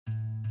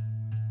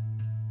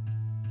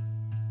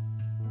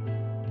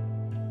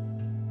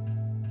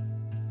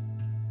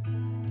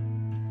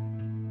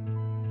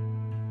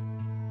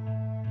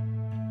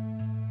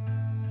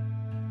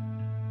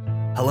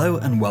Hello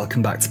and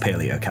welcome back to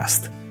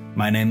Paleocast.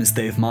 My name is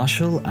Dave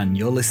Marshall and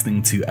you're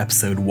listening to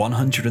episode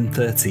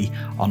 130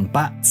 on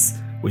bats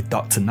with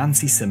Dr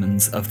Nancy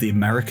Simmons of the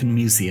American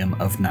Museum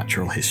of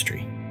Natural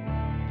History.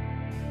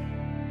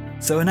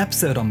 So an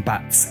episode on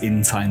bats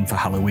in time for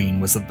Halloween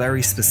was a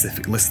very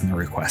specific listener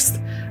request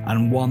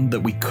and one that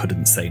we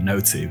couldn't say no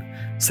to.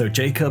 So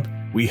Jacob,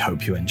 we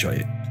hope you enjoy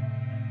it.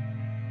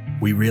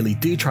 We really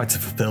do try to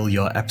fulfill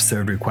your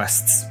episode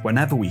requests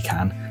whenever we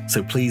can,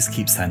 so please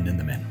keep sending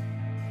them in.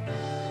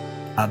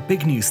 Our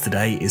big news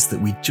today is that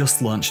we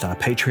just launched our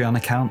Patreon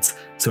account,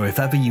 so if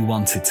ever you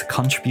wanted to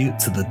contribute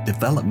to the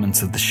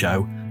development of the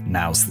show,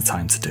 now's the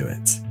time to do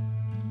it.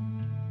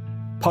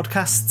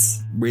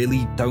 Podcasts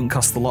really don't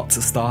cost a lot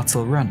to start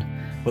or run,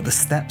 but the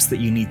steps that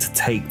you need to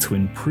take to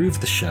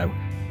improve the show,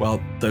 well,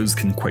 those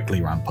can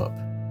quickly ramp up.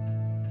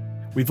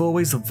 We've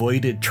always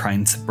avoided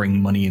trying to bring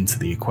money into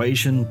the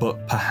equation,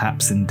 but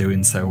perhaps in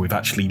doing so we've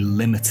actually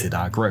limited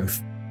our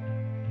growth.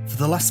 For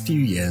the last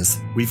few years,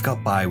 we've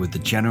got by with the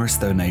generous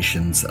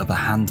donations of a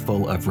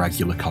handful of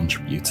regular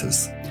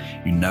contributors.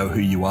 You know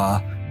who you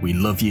are, we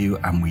love you,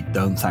 and we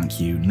don't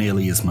thank you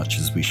nearly as much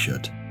as we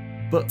should.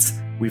 But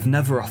we've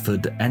never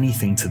offered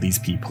anything to these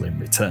people in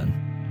return.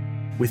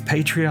 With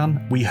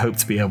Patreon, we hope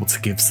to be able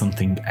to give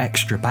something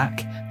extra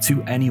back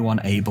to anyone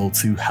able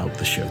to help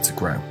the show to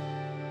grow.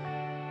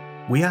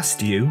 We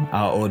asked you,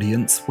 our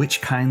audience,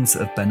 which kinds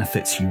of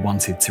benefits you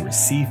wanted to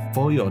receive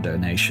for your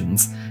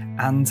donations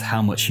and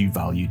how much you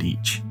valued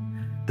each.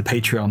 The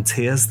Patreon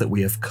tiers that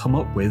we have come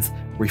up with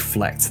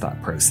reflect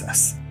that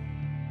process.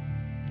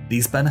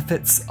 These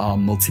benefits are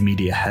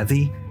multimedia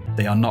heavy,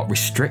 they are not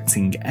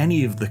restricting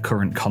any of the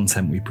current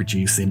content we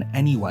produce in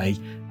any way,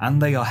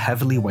 and they are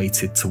heavily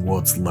weighted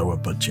towards lower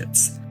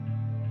budgets.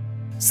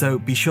 So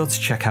be sure to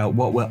check out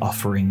what we're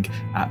offering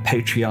at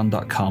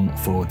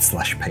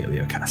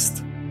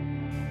patreon.com/paleocast.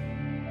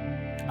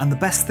 And the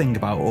best thing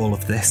about all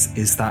of this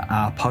is that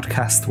our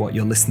podcast, what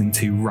you're listening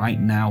to right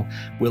now,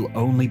 will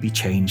only be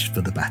changed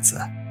for the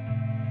better.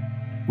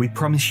 We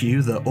promise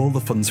you that all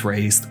the funds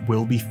raised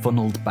will be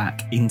funneled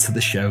back into the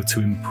show to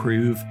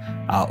improve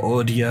our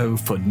audio,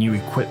 for new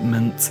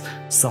equipment,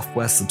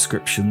 software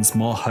subscriptions,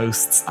 more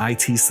hosts,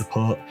 IT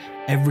support,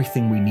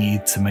 everything we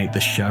need to make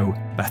the show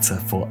better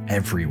for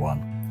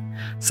everyone.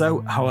 So,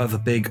 however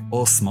big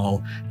or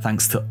small,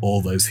 thanks to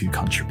all those who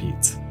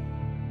contribute.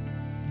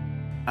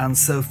 And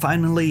so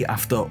finally,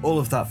 after all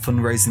of that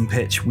fundraising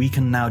pitch, we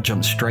can now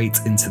jump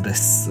straight into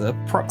this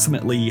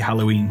approximately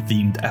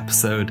Halloween-themed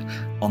episode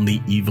on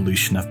the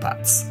evolution of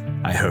bats.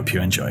 I hope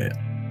you enjoy it.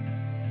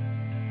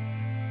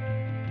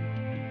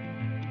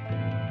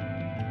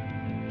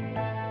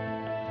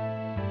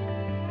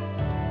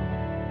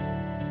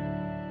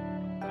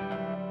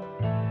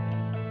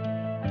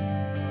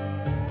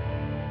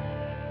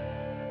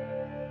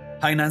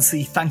 Hi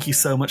Nancy, thank you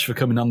so much for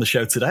coming on the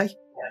show today.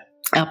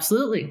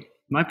 Absolutely.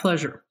 My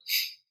pleasure.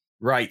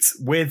 Right.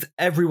 With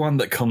everyone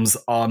that comes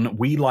on,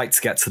 we like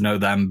to get to know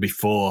them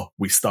before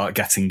we start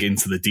getting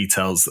into the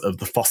details of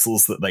the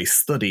fossils that they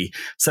study.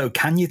 So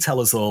can you tell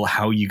us all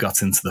how you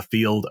got into the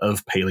field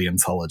of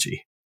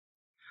paleontology?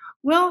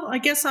 Well, I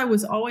guess I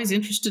was always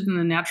interested in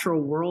the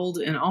natural world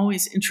and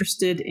always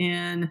interested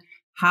in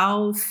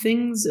how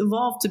things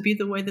evolved to be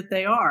the way that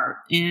they are.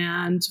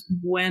 And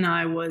when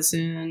I was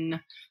in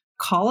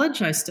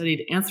college, I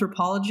studied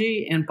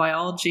anthropology and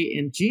biology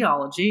and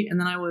geology, and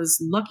then I was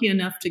lucky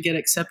enough to get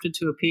accepted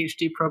to a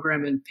PhD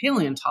program in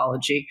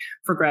paleontology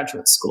for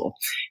graduate school.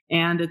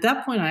 And at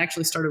that point, I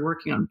actually started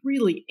working on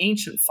really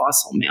ancient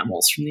fossil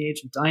mammals from the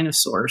age of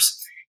dinosaurs.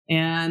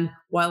 And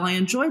while I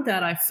enjoyed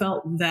that, I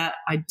felt that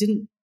I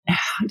didn't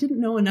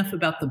know enough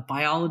about the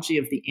biology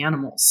of the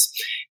animals.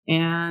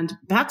 And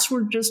bats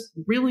were just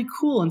really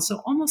cool. And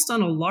so almost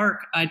on a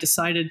lark, I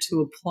decided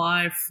to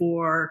apply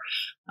for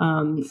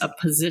a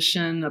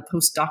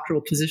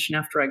postdoctoral position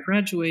after I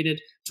graduated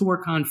to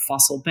work on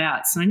fossil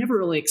bats. And I never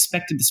really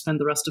expected to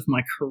spend the rest of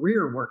my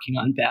career working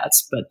on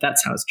bats, but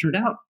that's how it's turned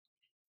out.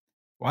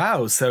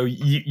 Wow. So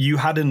you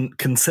hadn't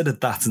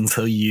considered that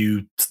until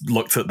you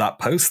looked at that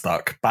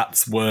postdoc.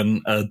 Bats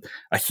weren't a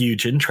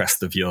huge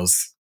interest of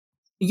yours.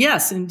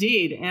 Yes,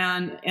 indeed.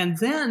 And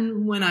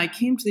then when I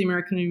came to the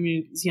American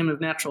Museum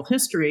of Natural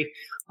History,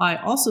 I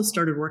also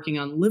started working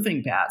on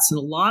living bats. And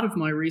a lot of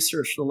my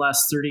research for the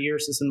last 30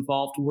 years has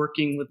involved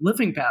working with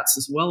living bats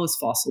as well as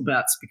fossil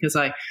bats, because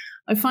I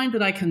find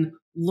that I can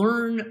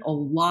learn a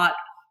lot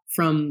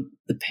from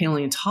the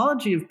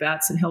paleontology of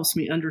bats. It helps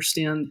me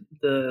understand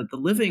the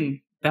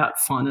living bat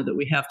fauna that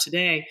we have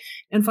today,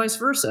 and vice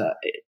versa.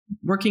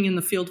 Working in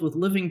the field with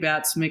living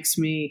bats makes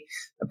me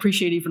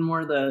appreciate even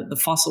more the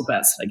fossil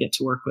bats that I get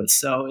to work with.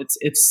 So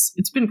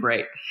it's been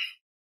great.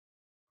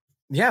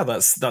 Yeah,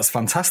 that's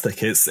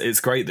fantastic. It's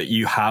great that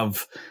you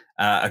have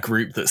a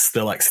group that's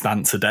still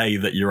extant today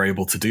that you're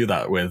able to do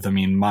that with. I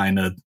mean, mine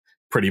are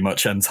pretty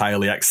much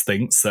entirely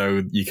extinct,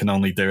 so you can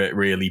only do it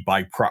really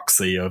by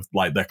proxy of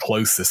like their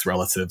closest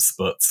relatives.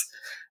 But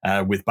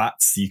with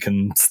bats, you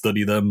can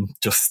study them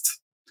just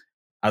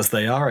as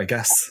they are, I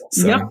guess.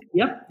 So.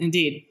 Yep,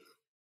 indeed.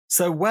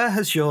 So where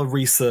has your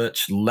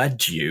research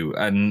led you?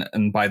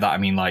 And by that I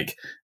mean, like,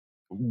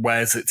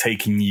 where's it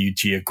taking you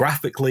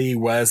geographically?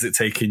 Where's it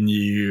taking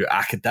you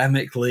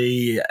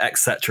academically,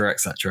 etc.,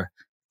 etc.?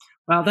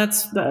 Well,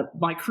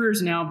 my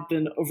career's now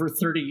been over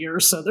 30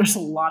 years, so there's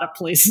a lot of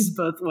places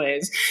both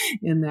ways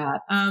in that.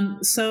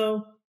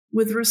 So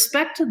with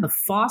respect to the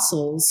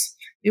fossils,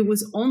 it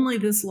was only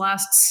this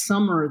last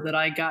summer that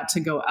I got to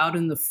go out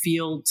in the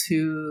field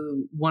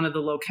to one of the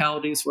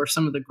localities where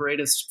some of the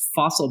greatest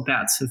fossil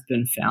bats have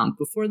been found.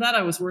 Before that,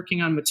 I was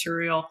working on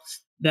material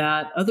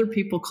that other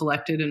people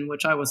collected, and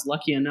which I was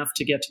lucky enough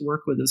to get to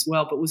work with as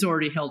well, but was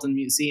already held in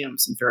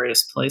museums in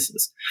various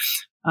places.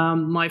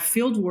 My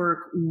field work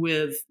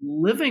with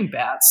living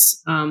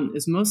bats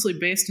is mostly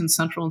based in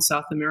Central and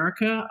South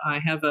America. I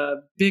have a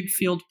big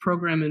field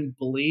program in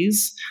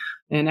Belize,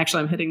 and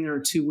actually I'm heading there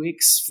in 2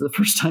 weeks for the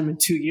first time in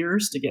 2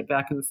 years to get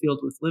back in the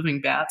field with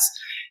living bats.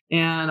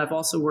 And I've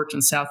also worked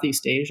in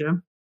Southeast Asia,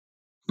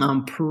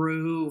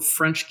 Peru,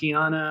 French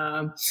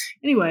Guiana.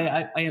 Anyway,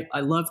 I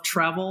love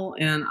travel,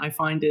 and I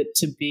find it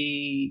to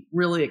be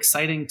really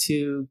exciting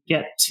to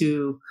get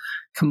to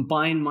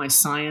combine my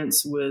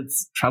science with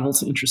travel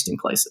to interesting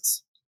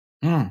places.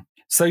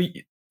 So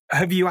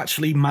have you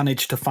actually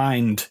managed to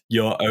find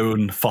your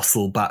own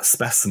fossil bat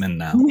specimen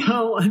now?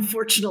 No,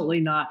 unfortunately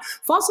not.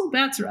 Fossil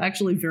bats are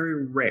actually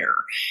very rare.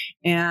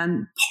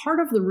 And part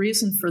of the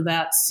reason for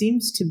that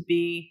seems to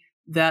be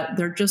that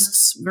they're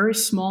just very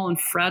small and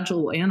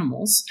fragile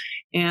animals.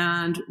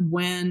 And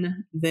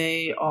when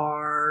they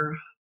are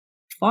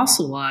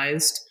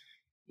fossilized,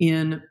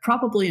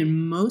 probably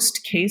in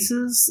most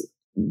cases,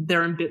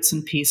 they're in bits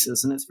and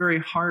pieces. And it's very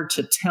hard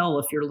to tell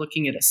if you're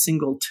looking at a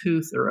single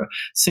tooth or a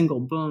single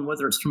bone,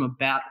 whether it's from a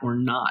bat or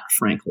not,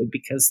 frankly,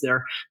 because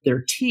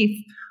their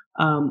teeth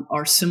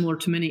are similar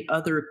to many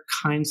other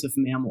kinds of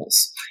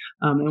mammals.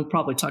 And we'll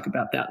probably talk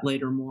about that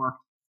later more.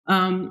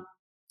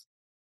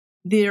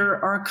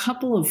 There are a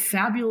couple of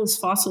fabulous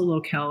fossil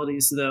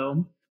localities,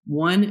 though,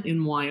 one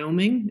in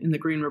Wyoming in the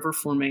Green River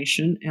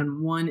Formation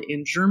and one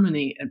in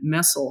Germany at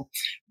Messel,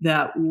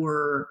 that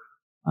were,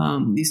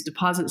 these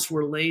deposits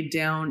were laid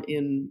down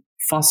in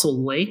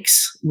fossil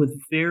lakes with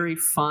very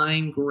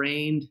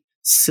fine-grained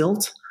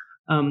silt,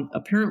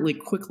 apparently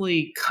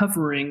quickly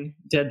covering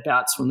dead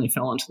bats when they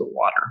fell into the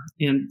water.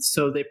 And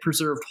so they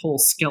preserved whole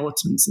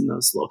skeletons in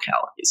those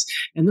localities.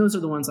 And those are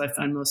the ones I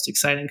find most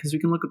exciting because we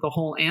can look at the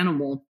whole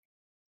animal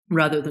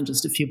rather than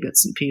just a few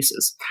bits and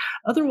pieces.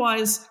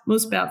 Otherwise,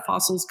 most bat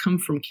fossils come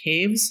from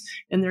caves,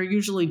 and they're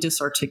usually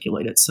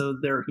disarticulated. So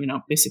they're,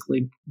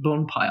 basically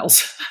bone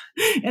piles.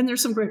 And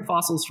there's some great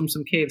fossils from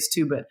some caves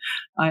too, but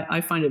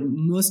I find it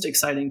most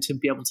exciting to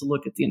be able to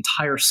look at the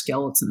entire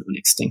skeleton of an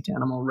extinct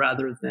animal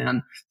rather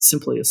than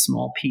simply a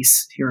small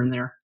piece here and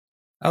there.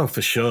 Oh,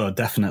 for sure,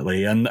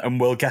 definitely. And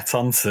we'll get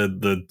onto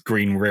the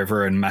Green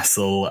River and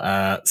Messel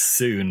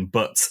soon,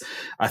 but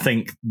I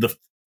think the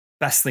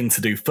best thing to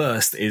do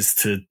first is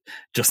to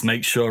just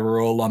make sure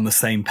we're all on the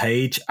same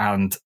page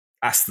and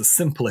ask the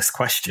simplest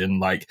question.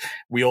 Like,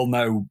 we all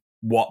know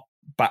what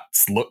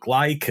bats look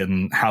like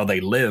and how they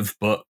live,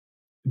 but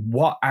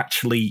what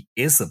actually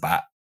is a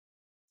bat?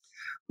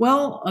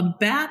 Well, a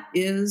bat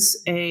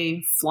is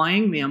a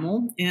flying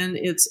mammal, and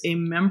it's a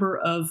member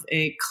of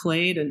a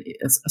clade and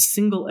a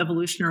single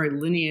evolutionary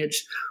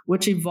lineage,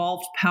 which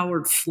evolved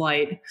powered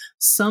flight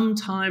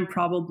sometime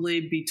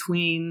probably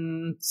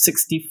between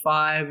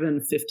 65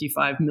 and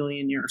 55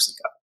 million years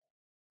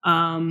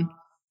ago.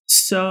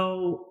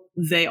 So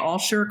they all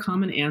share a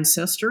common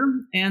ancestor,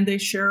 and they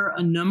share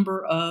a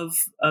number of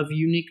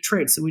unique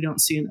traits that we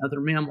don't see in other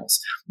mammals.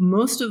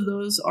 Most of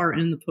those are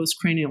in the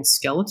postcranial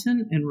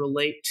skeleton and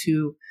relate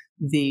to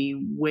the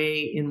way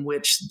in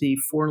which the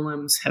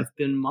forelimbs have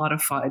been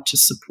modified to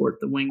support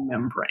the wing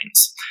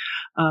membranes.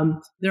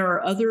 There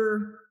are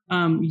other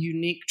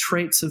unique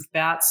traits of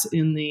bats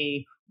in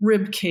the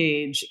rib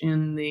cage,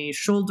 in the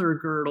shoulder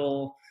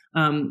girdle.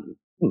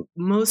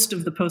 Most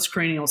of the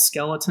postcranial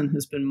skeleton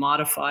has been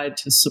modified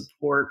to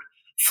support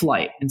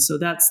flight. And so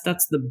that's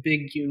the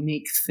big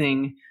unique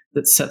thing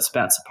that sets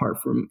bats apart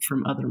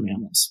from other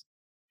mammals.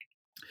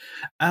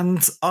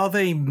 And are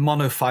they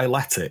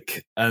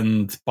monophyletic?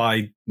 And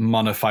by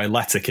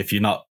monophyletic, if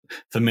you're not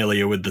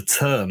familiar with the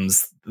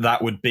terms,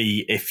 that would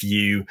be if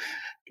you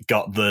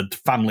got the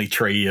family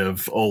tree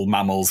of all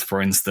mammals,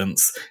 for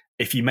instance.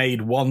 If you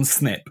made one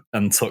snip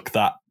and took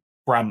that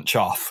branch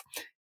off,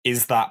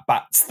 is that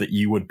bats that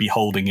you would be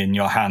holding in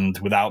your hand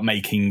without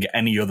making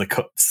any other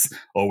cuts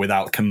or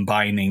without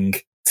combining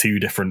two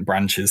different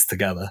branches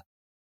together?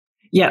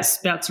 Yes,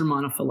 bats are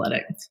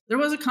monophyletic. There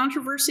was a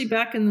controversy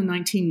back in the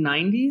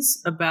 1990s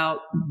about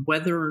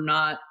whether or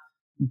not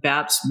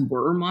bats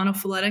were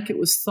monophyletic. It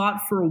was thought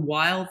for a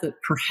while that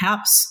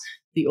perhaps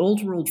the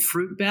old world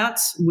fruit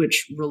bats,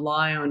 which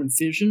rely on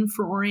vision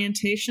for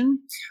orientation,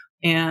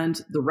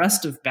 and the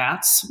rest of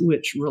bats,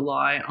 which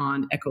rely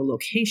on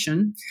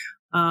echolocation,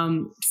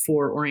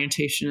 for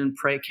orientation and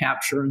prey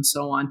capture and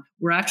so on,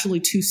 were actually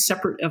two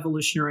separate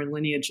evolutionary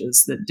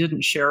lineages that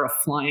didn't share a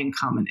flying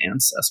common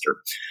ancestor.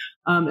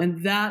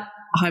 And that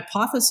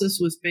hypothesis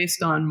was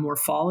based on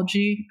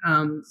morphology,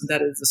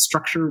 that is the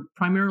structure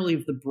primarily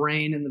of the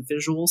brain and the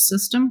visual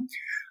system.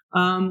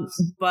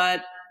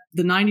 But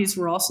the 90s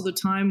were also the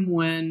time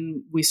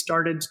when we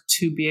started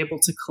to be able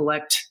to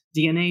collect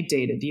DNA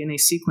data, DNA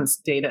sequence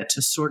data,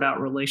 to sort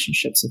out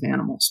relationships of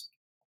animals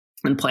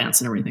and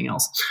plants and everything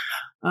else.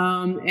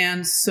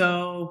 And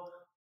so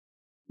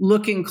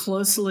looking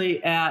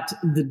closely at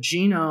the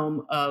genome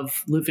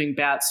of living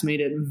bats made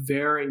it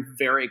very,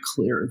 very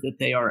clear that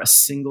they are a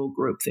single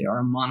group. They are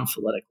a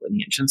monophyletic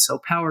lineage. And so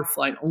powered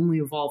flight only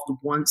evolved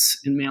once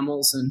in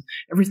mammals, and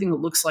everything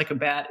that looks like a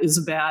bat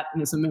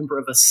and is a member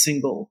of a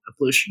single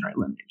evolutionary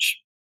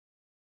lineage.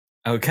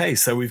 Okay,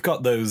 so we've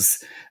got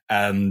those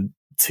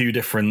two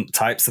different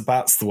types of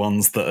bats, the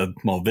ones that are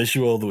more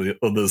visual, the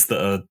others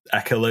that are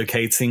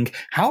echolocating.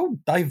 How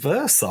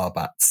diverse are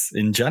bats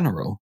in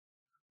general?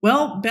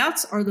 Well,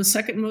 bats are the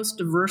second most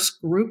diverse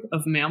group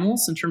of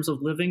mammals in terms of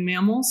living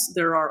mammals.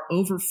 There are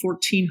over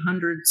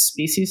 1,400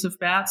 species of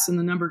bats, and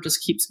the number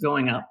just keeps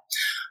going up.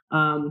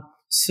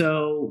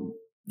 So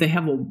they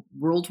have a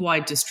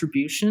worldwide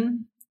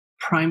distribution.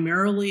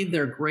 Primarily,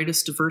 their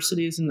greatest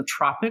diversity is in the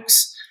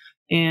tropics.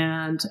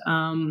 And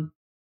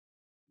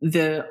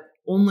the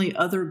only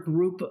other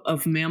group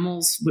of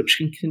mammals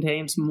which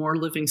contains more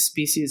living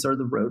species are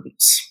the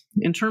rodents.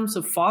 In terms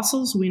of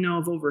fossils, we know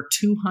of over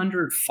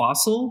 200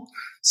 fossil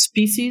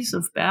species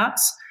of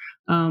bats.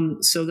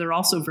 So they're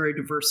also very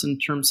diverse in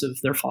terms of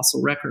their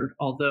fossil record,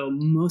 although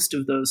most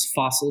of those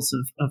fossils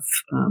of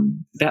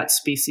bat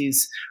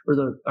species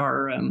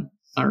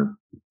are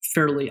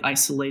fairly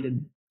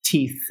isolated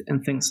teeth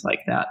and things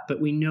like that.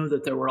 But we know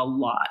that there were a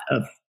lot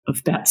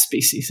of bat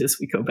species as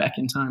we go back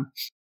in time.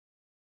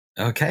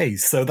 Okay,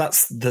 so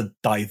that's the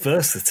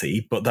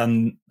diversity, but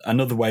then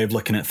another way of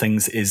looking at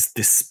things is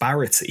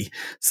disparity.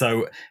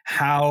 So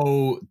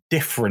how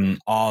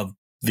different are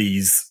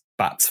these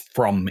bats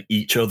from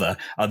each other?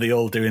 Are they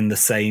all doing the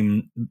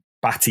same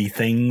batty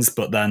things,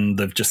 but then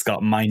they've just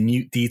got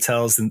minute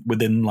details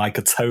within like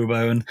a toe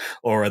bone,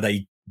 or are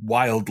they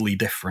wildly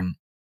different?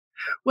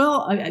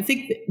 Well, I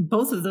think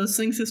both of those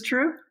things are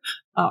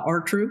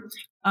true.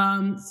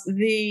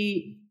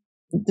 The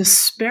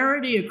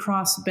disparity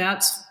across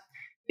bats,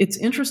 it's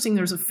interesting.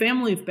 There's a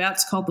family of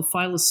bats called the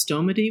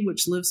Phyllostomatidae,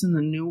 which lives in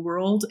the New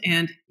World,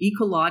 and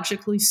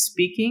ecologically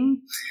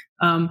speaking,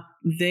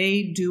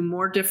 they do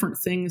more different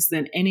things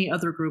than any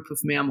other group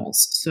of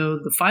mammals. So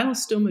the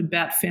Phyllostomid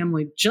bat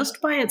family, just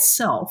by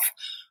itself,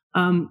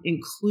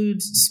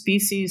 includes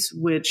species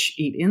which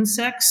eat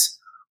insects,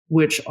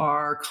 which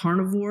are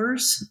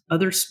carnivores.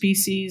 Other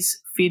species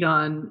feed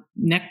on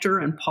nectar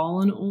and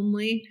pollen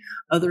only.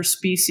 Other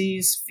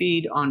species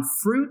feed on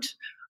fruit.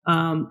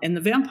 And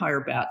the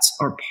vampire bats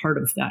are part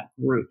of that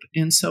group.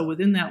 And so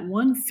within that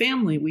one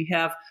family, we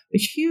have a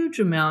huge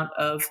amount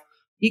of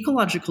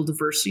ecological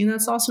diversity, and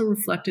that's also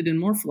reflected in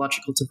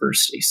morphological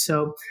diversity.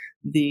 So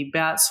the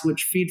bats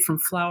which feed from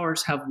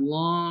flowers have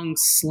long,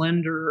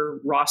 slender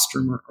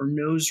rostrum or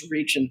nose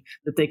region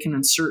that they can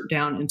insert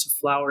down into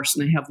flowers,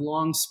 and they have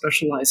long,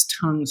 specialized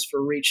tongues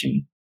for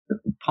reaching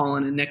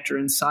pollen and nectar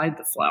inside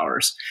the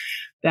flowers.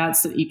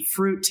 Bats that eat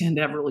fruit tend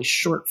to have really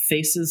short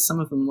faces. Some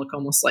of them look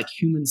almost like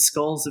human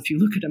skulls if you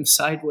look at them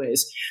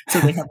sideways.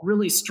 So they have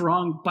really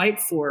strong bite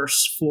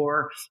force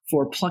for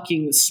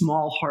plucking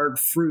small, hard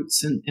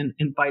fruits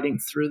and biting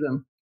through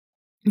them.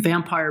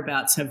 Vampire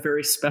bats have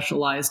very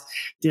specialized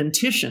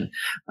dentition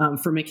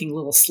for making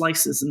little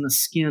slices in the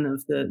skin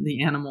of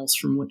the animals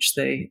from which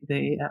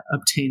they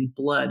obtain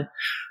blood.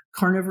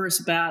 Carnivorous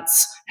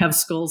bats have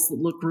skulls that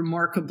look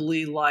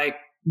remarkably like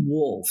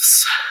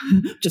wolves,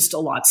 just a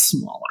lot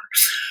smaller.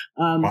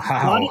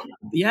 Wow.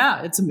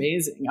 Yeah, it's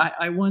amazing.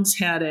 I once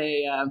had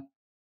a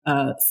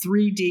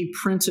 3D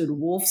printed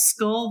wolf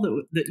skull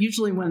that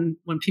usually when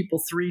people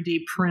 3D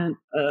print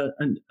a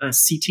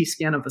CT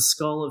scan of a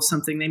skull of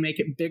something, they make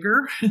it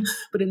bigger.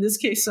 But in this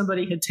case,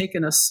 somebody had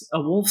taken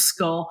a wolf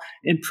skull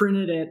and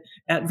printed it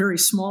at very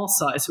small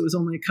size. It was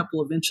only a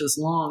couple of inches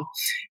long.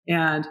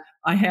 And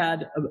I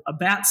had a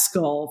bat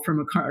skull from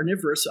a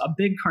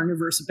big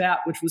carnivorous bat,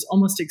 which was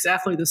almost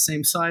exactly the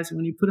same size. And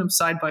when you put them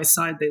side by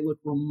side, they look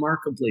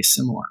remarkably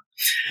similar.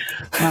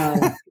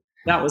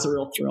 That was a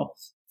real thrill.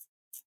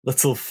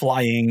 Little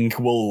flying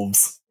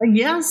wolves.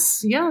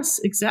 Yes,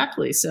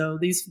 exactly. So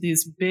these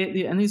big,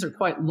 and these are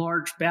quite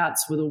large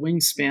bats with a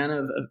wingspan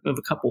of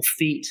a couple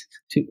feet,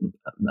 to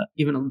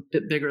even a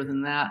bit bigger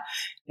than that.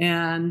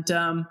 And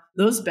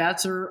those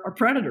bats are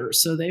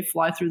predators, so they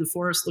fly through the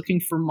forest looking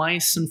for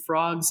mice and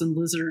frogs and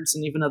lizards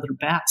and even other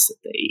bats that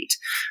they eat.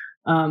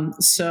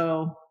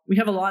 So we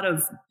have a lot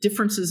of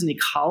differences in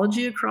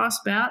ecology across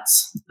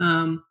bats,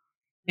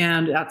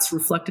 and that's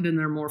reflected in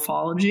their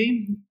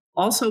morphology.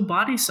 Also,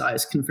 body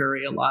size can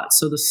vary a lot.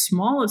 So the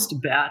smallest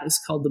bat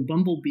is called the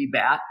bumblebee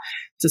bat.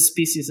 It's a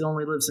species that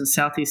only lives in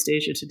Southeast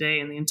Asia today,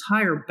 and the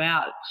entire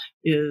bat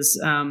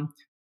is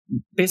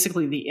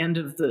basically the end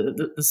of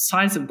the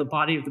size of the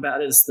body of the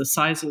bat is the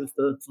size of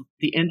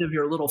the end of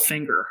your little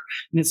finger,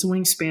 and its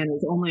wingspan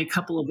is only a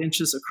couple of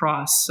inches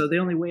across, so they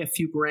only weigh a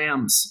few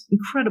grams.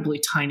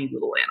 Incredibly tiny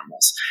little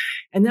animals.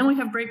 And then we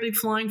have great big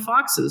flying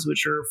foxes,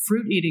 which are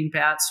fruit-eating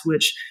bats,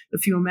 which,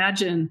 if you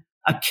imagine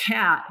a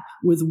cat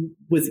with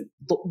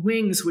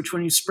wings, which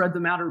when you spread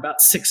them out are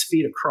about 6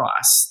 feet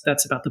across,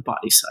 that's about the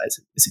body size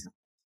of this animal.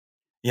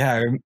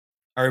 Yeah,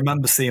 I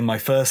remember seeing my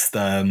first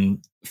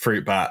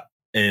fruit bat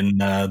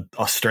in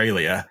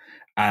Australia,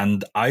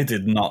 and I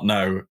did not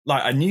know,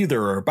 like, I knew they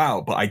were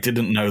about, but I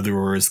didn't know they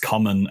were as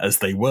common as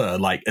they were,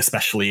 like,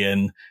 especially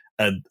in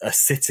a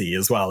city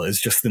as well as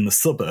just in the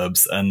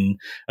suburbs. And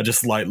I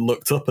just like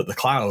looked up at the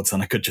clouds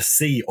and I could just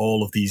see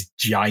all of these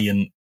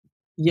giant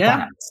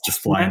bats just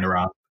flying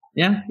around.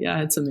 Yeah,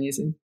 it's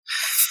amazing.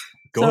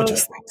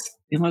 Gorgeous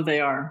things. They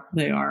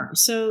are.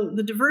 So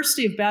the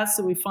diversity of bats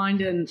that we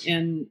find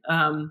in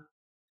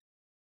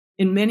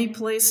many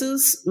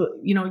places,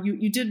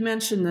 you did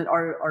mention that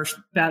our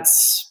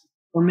bats,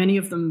 or many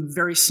of them,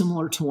 very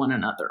similar to one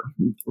another,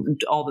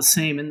 all the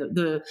same. And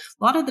a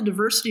lot of the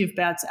diversity of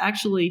bats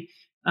actually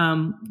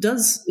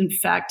does, in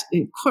fact,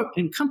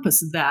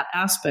 encompass that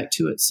aspect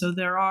to it. So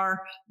there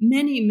are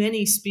many,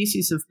 many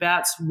species of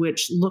bats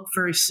which look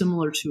very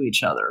similar to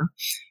each other.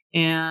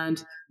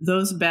 And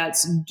those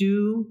bats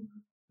do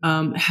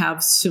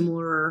have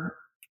similar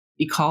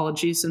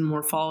ecologies and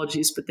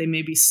morphologies, but they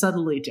may be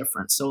subtly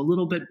different. So a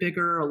little bit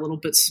bigger, a little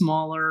bit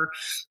smaller.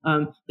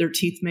 Their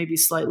teeth may be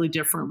slightly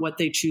different. What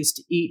they choose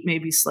to eat may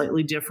be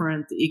slightly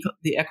different.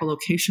 The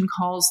echolocation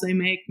calls they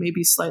make may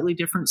be slightly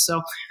different.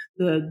 So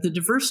the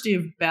diversity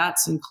of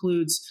bats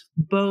includes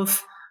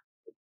both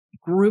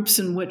groups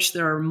in which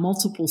there are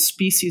multiple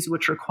species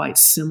which are quite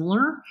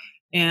similar,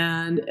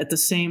 and at the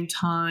same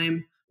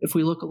time, if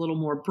we look a little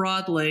more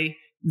broadly,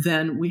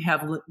 then we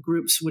have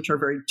groups which are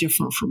very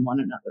different from one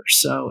another.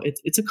 So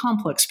it's a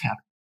complex pattern.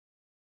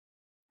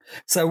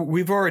 So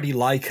we've already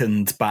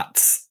likened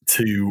bats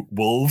to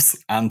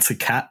wolves and to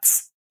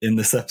cats in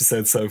this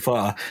episode so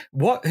far.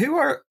 Who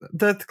are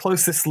the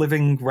closest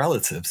living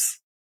relatives?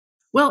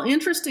 Well,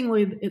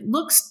 interestingly, it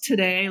looks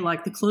today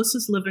like the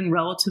closest living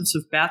relatives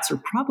of bats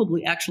are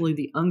probably actually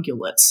the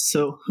ungulates,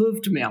 so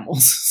hoofed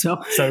mammals.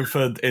 So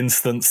for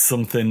instance,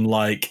 something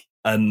like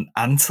an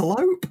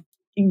antelope?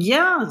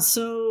 Yeah,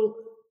 so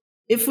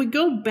if we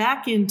go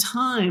back in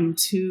time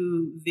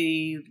to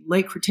the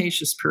late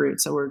Cretaceous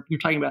period, so you're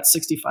talking about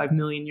 65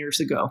 million years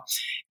ago,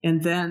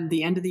 and then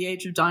the end of the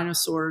age of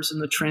dinosaurs and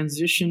the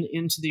transition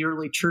into the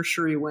early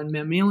tertiary when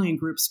mammalian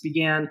groups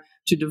began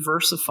to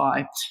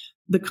diversify,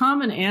 the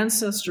common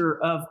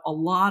ancestor of a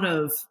lot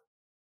of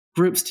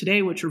groups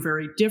today, which are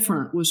very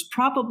different, was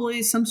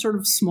probably some sort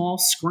of small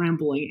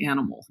scrambling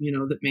animal,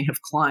 that may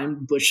have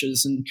climbed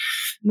bushes, and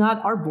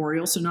not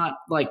arboreal, so not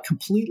like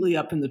completely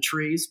up in the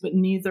trees, but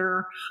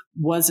neither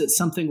was it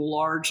something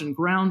large and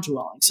ground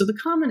dwelling. So the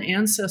common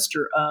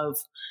ancestor of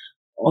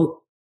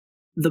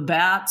the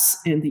bats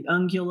and the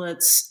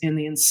ungulates and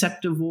the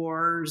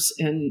insectivores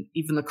and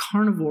even the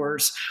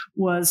carnivores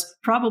was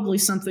probably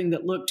something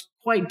that looked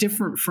quite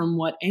different from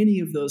what any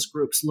of those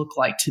groups look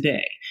like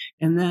today.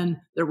 And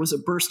then there was a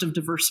burst of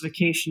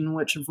diversification in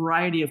which a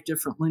variety of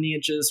different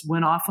lineages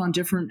went off on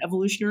different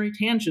evolutionary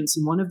tangents.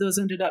 And one of those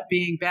ended up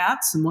being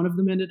bats, and one of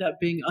them ended up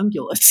being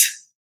ungulates.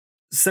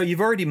 So you've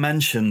already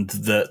mentioned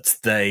that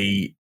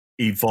they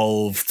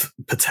evolved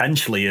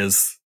potentially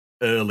as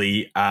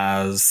early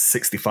as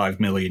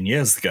 65 million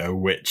years ago,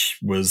 which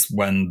was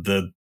when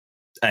the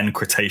end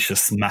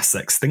Cretaceous mass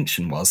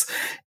extinction was.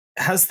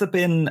 Has there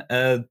been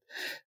a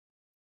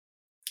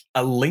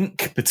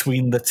link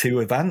between the two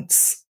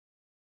events?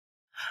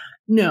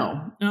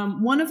 No.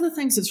 One of the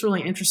things that's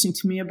really interesting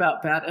to me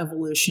about bat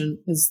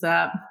evolution is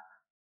that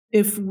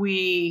if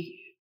we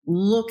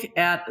look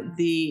at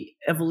the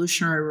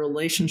evolutionary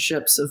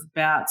relationships of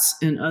bats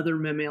and other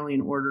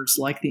mammalian orders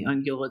like the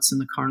ungulates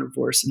and the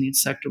carnivores and the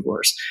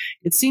insectivores,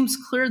 it seems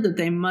clear that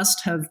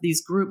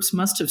these groups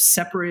must have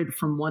separated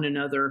from one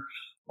another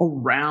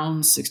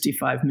around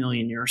 65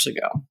 million years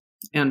ago.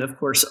 And of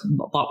course, a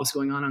lot was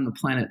going on the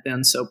planet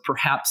then, so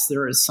perhaps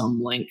there is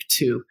some link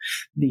to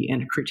the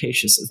end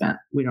Cretaceous event.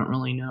 We don't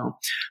really know.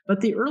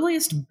 But the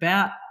earliest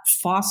bat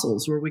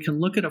fossils, where we can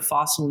look at a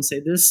fossil and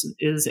say this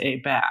is a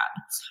bat,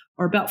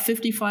 are about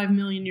 55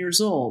 million years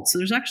old. So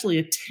there's actually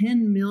a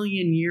 10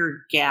 million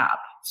year gap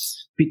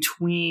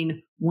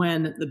between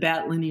when the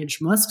bat lineage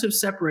must have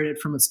separated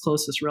from its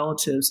closest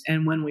relatives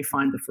and when we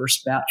find the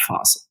first bat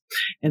fossil.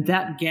 And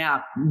that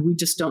gap, we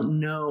just don't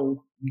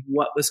know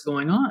what was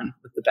going on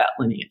with the bat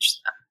lineage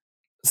then.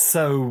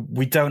 So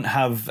we don't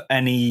have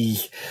any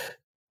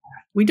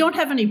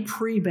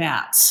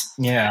pre-bats.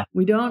 Yeah.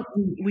 We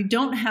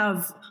don't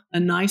have a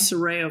nice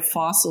array of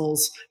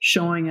fossils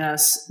showing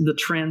us the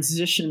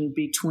transition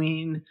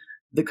between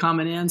the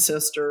common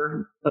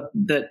ancestor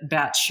that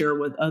bats share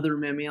with other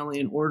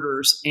mammalian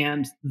orders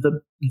and the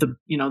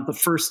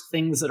first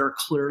things that are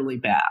clearly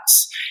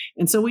bats.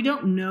 And so we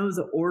don't know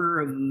the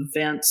order of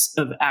events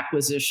of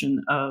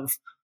acquisition of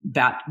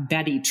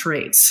batty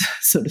traits,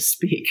 so to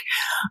speak.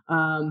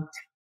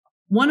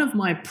 One of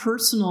my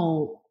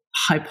personal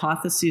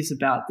hypotheses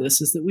about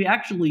this is that we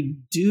actually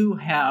do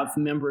have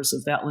members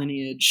of that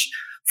lineage,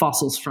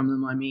 fossils from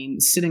them, I mean,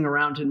 sitting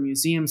around in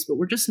museums, but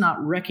we're just not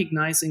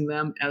recognizing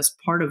them as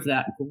part of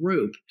that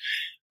group.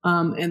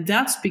 And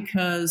that's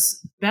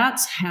because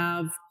bats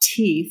have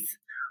teeth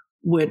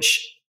which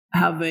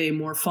have a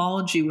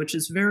morphology which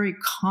is very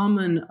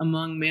common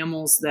among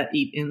mammals that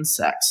eat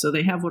insects. So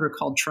they have what are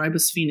called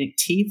tribosphenic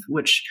teeth,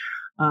 which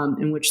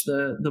in which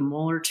the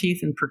molar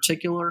teeth in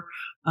particular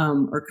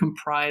are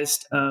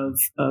comprised of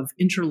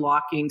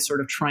interlocking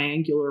sort of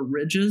triangular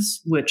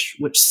ridges, which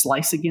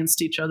slice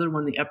against each other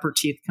when the upper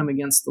teeth come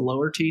against the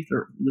lower teeth,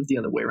 or the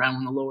other way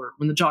around,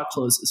 when the jaw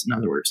closes, in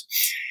other words.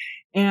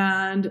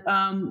 And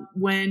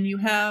when you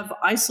have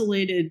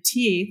isolated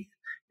teeth,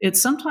 it's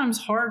sometimes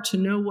hard to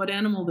know what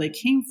animal they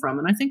came from.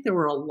 And I think there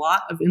were a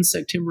lot of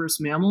insectivorous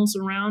mammals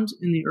around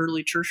in the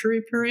early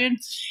tertiary period.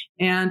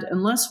 And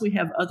unless we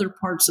have other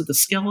parts of the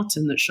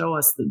skeleton that show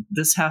us that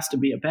this has to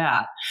be a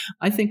bat,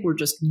 I think we're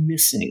just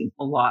missing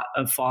a lot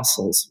of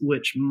fossils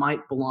which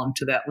might belong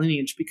to that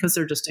lineage because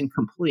they're just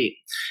incomplete.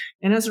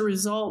 And as a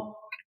result,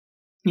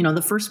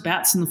 the first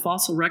bats in the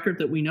fossil record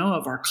that we know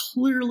of are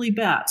clearly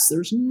bats.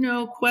 There's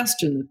no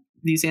question that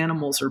these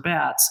animals are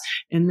bats.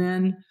 And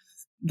then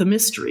the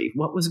mystery,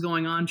 what was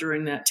going on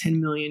during that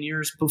 10 million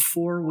years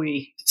before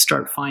we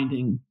start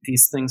finding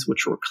these things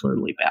which were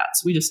clearly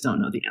bats? We just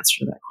don't know the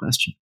answer to that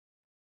question.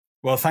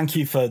 Well, thank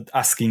you for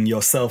asking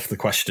yourself the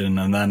question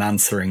and then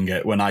answering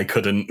it when I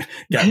couldn't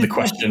get the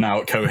question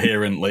out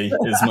coherently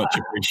is much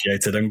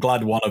appreciated. I'm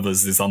glad one of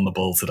us is on the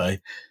ball today.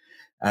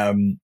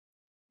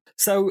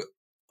 So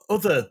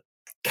other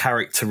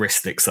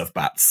characteristics of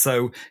bats.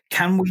 So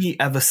can we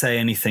ever say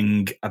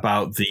anything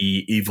about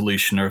the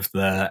evolution of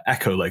their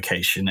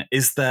echolocation?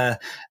 Is there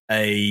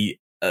a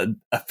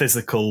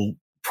physical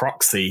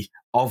proxy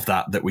of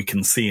that we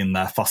can see in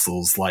their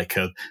fossils, like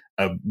a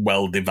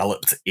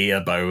well-developed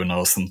ear bone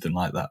or something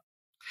like that?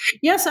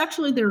 Yes,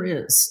 actually there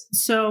is.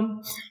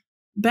 So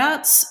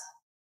bats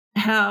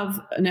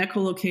have an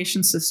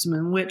echolocation system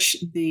in which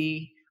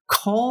the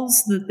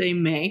calls that they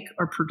make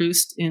are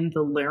produced in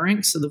the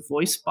larynx, so the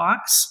voice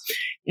box,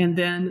 and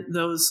then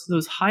those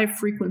high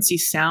frequency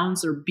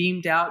sounds are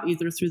beamed out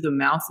either through the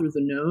mouth or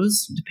the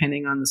nose,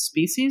 depending on the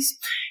species,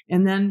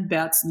 and then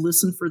bats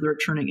listen for the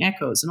returning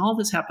echoes, and all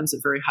this happens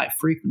at very high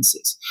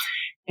frequencies.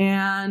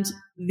 And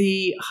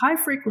the high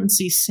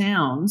frequency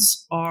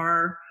sounds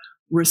are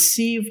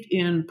received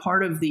in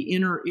part of the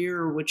inner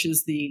ear, which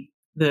is the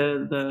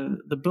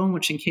bone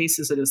which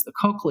encases it is the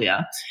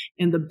cochlea,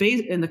 and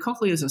the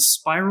cochlea is a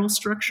spiral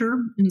structure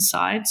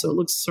inside, so it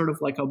looks sort of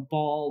like a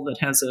ball that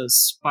has a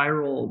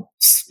spiral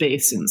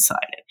space inside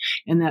it.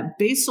 And that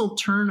basal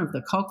turn of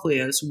the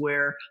cochlea is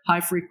where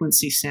high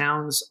frequency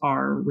sounds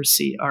are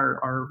received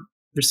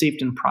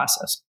and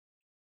processed.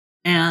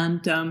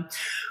 And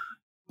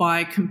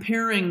by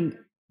comparing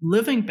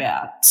living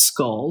bat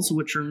skulls,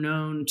 which are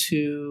known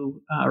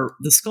to, or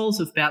the skulls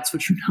of bats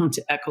which are known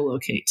to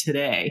echolocate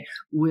today,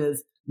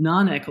 with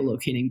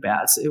non-echolocating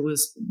bats, it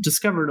was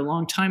discovered a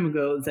long time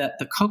ago that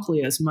the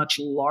cochlea is much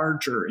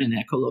larger in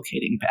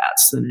echolocating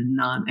bats than in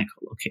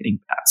non-echolocating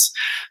bats.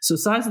 So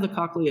size of the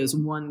cochlea is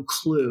one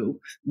clue,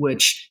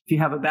 which if you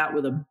have a bat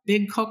with a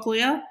big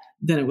cochlea,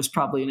 then it was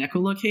probably an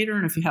echolocator.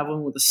 And if you have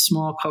one with a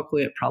small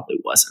cochlea, it probably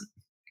wasn't.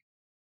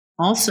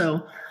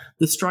 Also,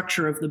 the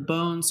structure of the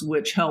bones,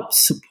 which help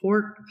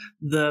support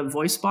the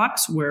voice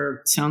box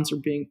where sounds are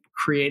being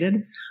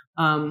created.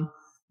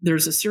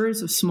 There's a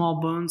series of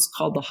small bones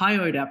called the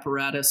hyoid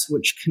apparatus,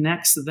 which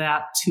connects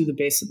that to the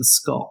base of the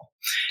skull.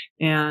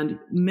 And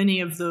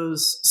many of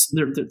those,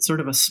 they're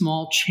sort of a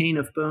small chain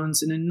of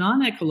bones. And in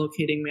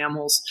non-echolocating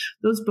mammals,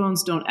 those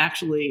bones don't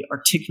actually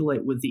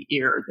articulate with the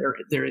ear.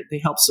 They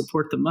help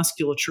support the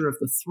musculature of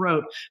the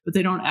throat, but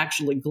they don't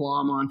actually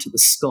glom onto the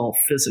skull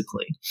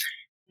physically.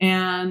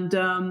 And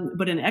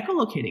but in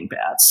echolocating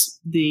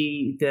bats,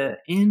 the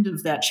end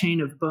of that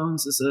chain of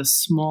bones is a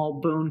small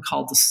bone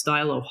called the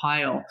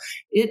stylohyoid.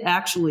 It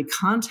actually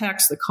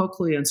contacts the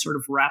cochlea and sort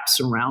of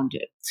wraps around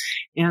it.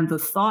 And the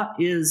thought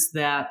is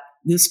that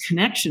this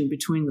connection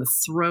between the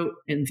throat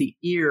and the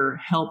ear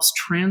helps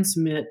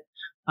transmit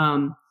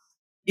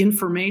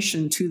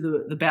information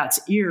to the bat's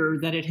ear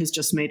that it has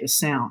just made a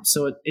sound.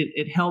 So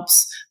it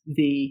helps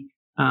the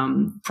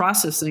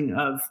processing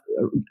of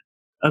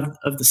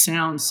the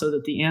sound so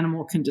that the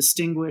animal can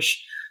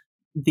distinguish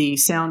the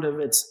sound of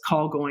its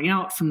call going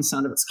out from the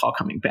sound of its call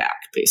coming back,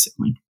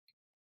 basically.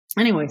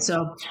 Anyway,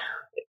 so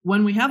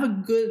when we have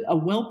a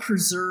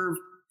well-preserved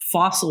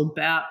fossil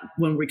bat,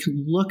 when we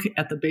can look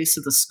at the base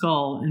of the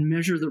skull and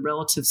measure the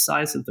relative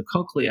size of the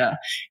cochlea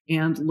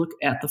and look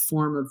at the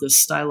form of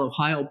this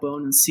stylohyoid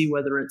bone and see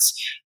whether it's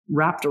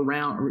wrapped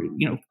around or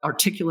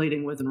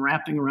articulating with and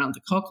wrapping around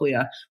the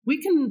cochlea, we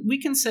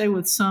can say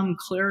with some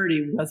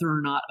clarity whether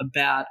or not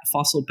a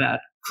fossil bat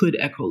could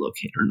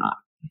echolocate or not.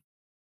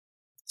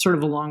 Sort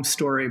of a long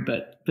story,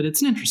 but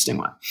it's an interesting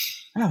one.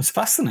 Yeah, it's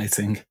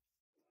fascinating.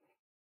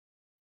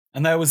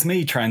 And there was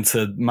me trying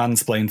to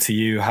mansplain to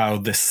you how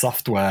this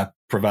software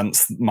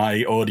prevents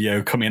my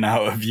audio coming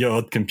out of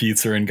your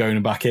computer and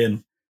going back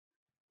in.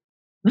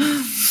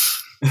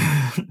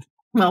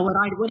 Well, what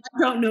I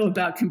don't know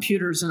about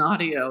computers and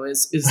audio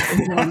is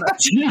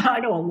I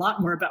know a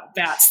lot more about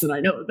bats than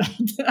I know about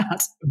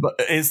that. But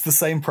it's the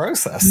same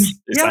process,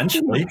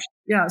 essentially.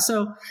 Yeah.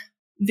 So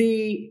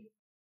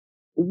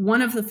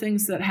one of the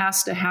things that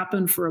has to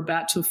happen for a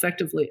bat to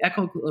effectively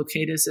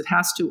echolocate is it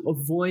has to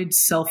avoid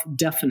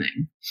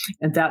self-deafening.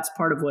 And that's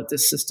part of what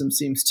this system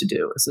seems to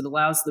do, is it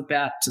allows the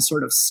bat to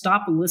sort of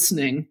stop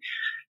listening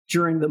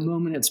during the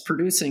moment it's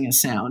producing a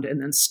sound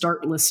and then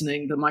start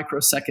listening the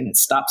microsecond it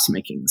stops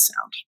making the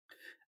sound.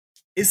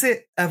 Is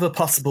it ever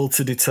possible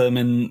to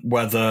determine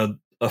whether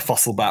a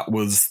fossil bat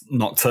was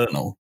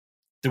nocturnal?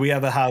 Do we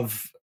ever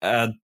have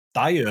diurnal?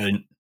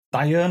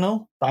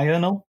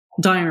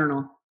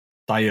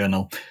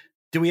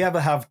 Do we ever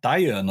have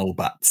diurnal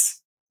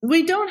bats?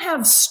 We don't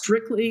have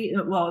strictly,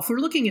 well, if we're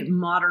looking at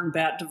modern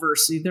bat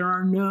diversity, there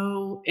are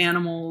no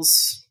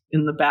animals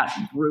in the bat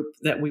group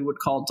that we would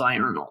call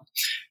diurnal.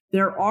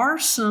 There are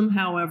some,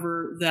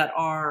 however, that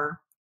are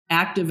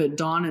active at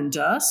dawn and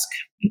dusk.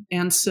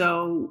 And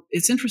so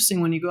it's interesting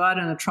when you go out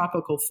in a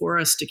tropical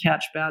forest to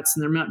catch bats,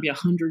 and there might be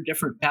 100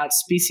 different bat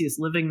species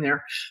living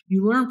there,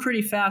 you learn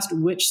pretty fast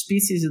which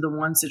species are the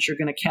ones that you're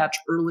going to catch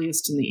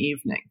earliest in the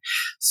evening.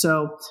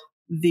 So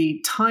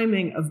the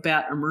timing of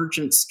bat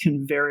emergence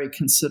can vary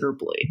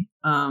considerably.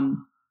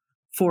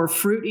 For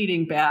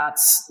fruit-eating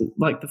bats,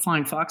 like the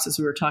flying foxes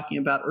we were talking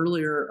about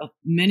earlier,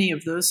 many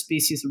of those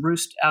species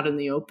roost out in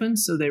the open,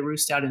 so they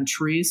roost out in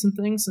trees and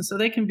things, and so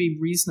they can be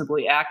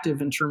reasonably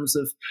active in terms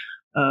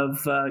of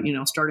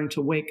starting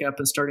to wake up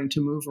and starting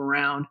to move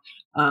around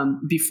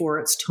before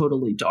it's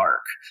totally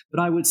dark. But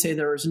I would say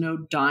there is no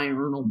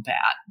diurnal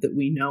bat that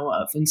we know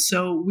of, and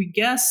so we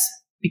guess,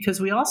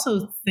 because we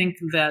also think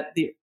that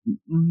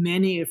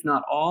many, if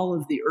not all,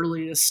 of the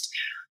earliest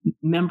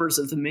members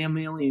of the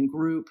mammalian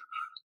group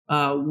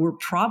were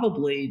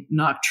probably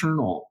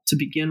nocturnal to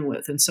begin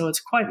with. And so it's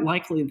quite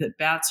likely that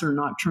bats are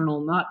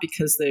nocturnal, not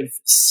because they've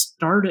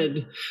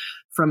started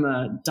from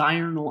a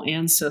diurnal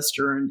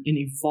ancestor and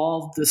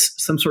evolved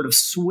some sort of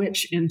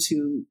switch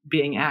into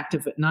being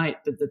active at night,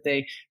 but that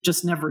they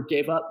just never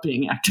gave up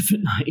being active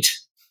at night.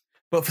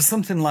 But for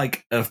something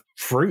like a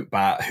fruit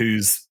bat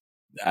whose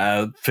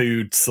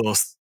food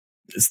source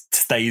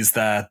stays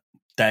there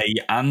day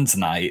and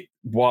night,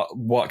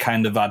 what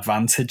kind of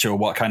advantage or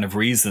what kind of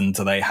reason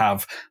do they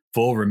have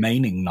for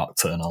remaining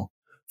nocturnal?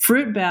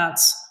 Fruit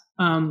bats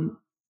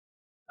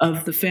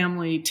of the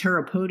family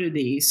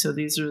Pteropodidae, so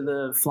these are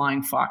the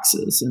flying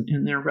foxes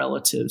and their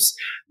relatives,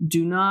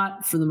 do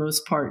not, for the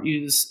most part,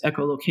 use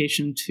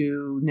echolocation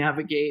to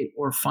navigate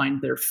or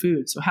find their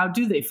food. So how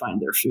do they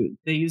find their food?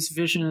 They use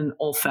vision and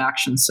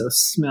olfaction, so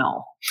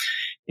smell.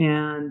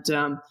 And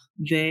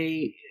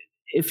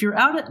if you're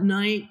out at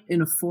night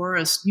in a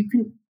forest,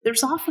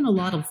 there's often a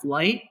lot of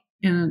light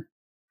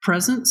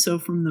present, so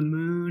from the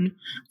moon,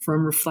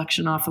 from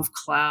reflection off of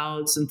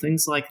clouds and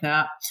things like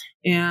that.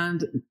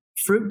 And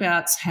fruit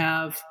bats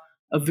have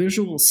a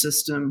visual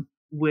system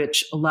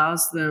which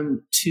allows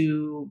them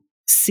to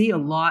see a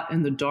lot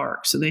in the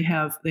dark. So they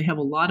have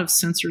a lot of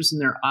sensors in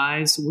their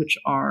eyes which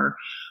are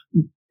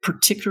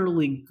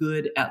particularly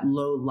good at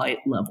low light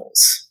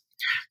levels.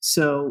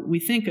 So we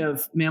think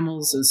of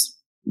mammals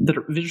that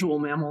are visual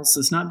mammals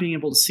as not being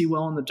able to see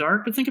well in the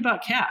dark, but think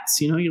about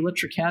cats. You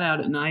let your cat out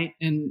at night,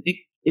 and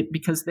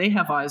because they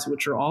have eyes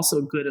which are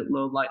also good at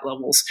low light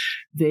levels,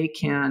 they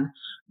can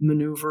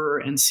maneuver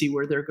and see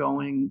where they're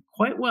going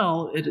quite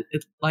well at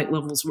light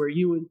levels where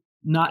you would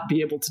not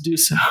be able to do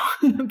so.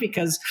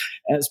 Because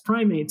as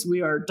primates,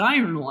 we are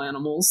diurnal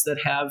animals that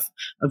have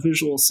a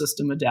visual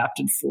system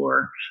adapted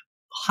for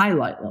high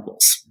light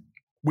levels.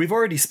 We've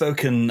already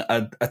spoken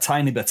a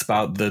tiny bit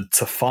about the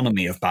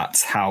taphonomy of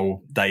bats,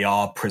 how they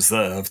are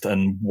preserved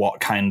and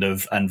what kind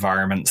of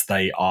environments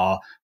they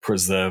are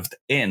preserved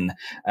in.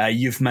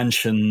 You've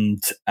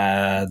mentioned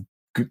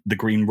the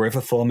Green River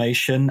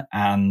Formation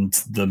and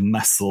the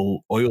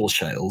Messel oil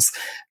shales.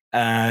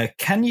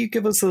 Can you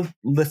give us a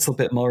little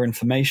bit more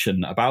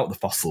information about the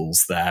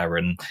fossils there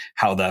and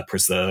how they're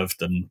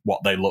preserved and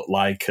what they look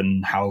like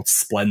and how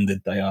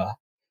splendid they are?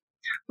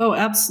 Oh,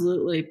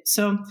 absolutely.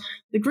 So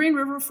the Green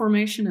River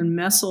Formation and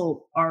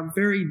Messel are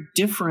very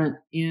different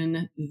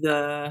in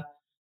the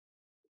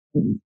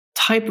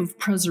type of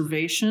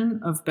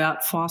preservation of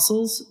bat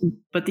fossils,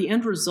 but the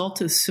end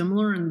result is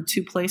similar in the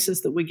two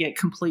places that we get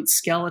complete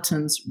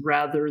skeletons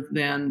rather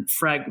than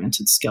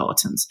fragmented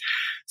skeletons.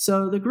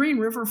 So the Green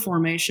River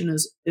Formation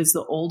is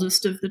the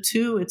oldest of the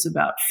two. It's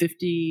about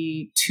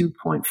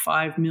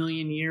 52.5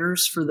 million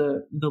years for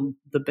the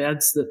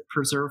beds that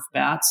preserve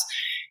bats.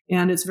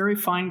 And it's very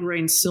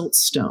fine-grained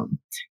siltstone.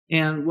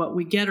 And what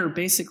we get are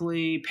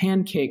basically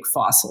pancake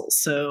fossils.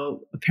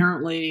 So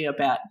apparently a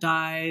bat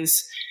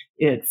dies.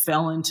 It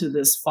fell into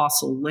this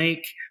fossil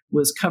lake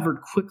was covered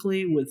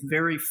quickly with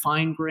very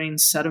fine-grained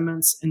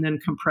sediments and then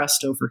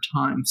compressed over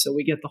time. So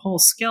we get the whole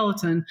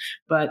skeleton,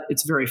 but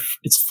it's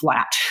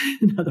flat.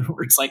 In other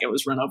words, like it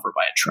was run over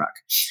by a truck.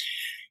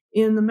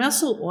 In the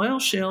messel oil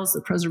shales,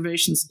 the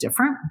preservation is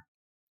different.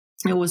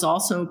 It was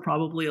also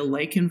probably a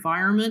lake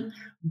environment,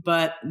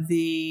 but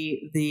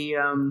there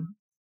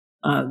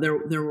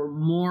were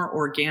more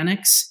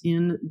organics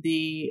in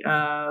the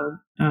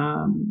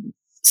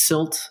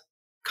silt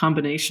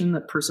combination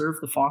that preserved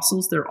the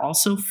fossils. They're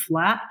also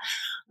flat,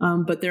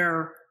 but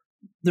they're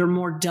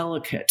more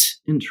delicate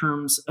in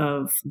terms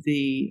of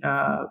the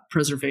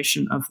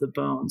preservation of the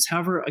bones.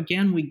 However,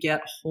 again, we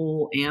get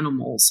whole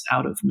animals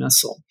out of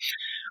messel.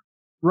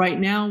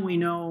 Right now, we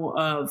know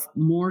of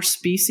more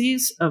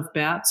species of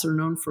bats are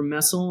known from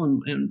messel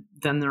and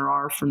than there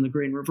are from the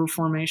Green River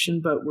Formation,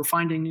 but we're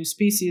finding new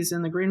species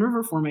in the Green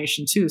River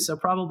Formation too. So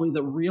probably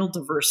the real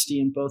diversity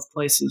in both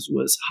places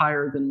was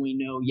higher than we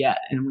know yet,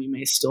 and we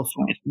may still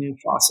find new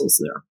fossils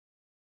there.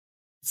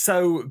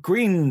 So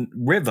Green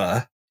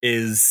River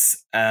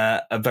is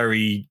a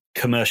very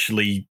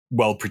commercially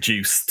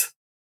well-produced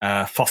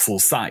fossil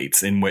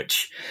site in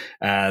which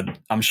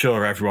I'm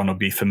sure everyone will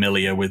be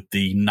familiar with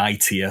the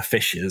knightier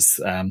fishes.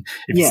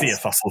 If you see a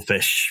fossil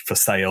fish for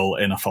sale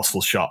in a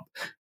fossil shop,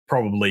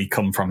 probably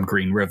come from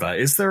Green River.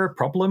 Is there a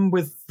problem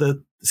with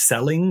the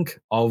selling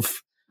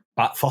of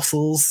bat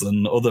fossils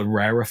and other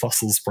rarer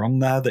fossils from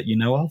there that you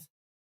know of?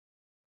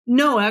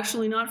 No,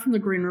 actually not from the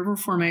Green River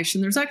Formation.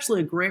 There's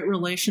actually a great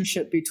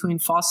relationship between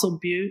Fossil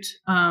Butte,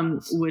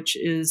 which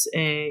is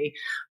a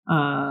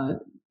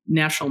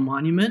national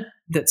monument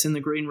that's in the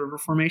Green River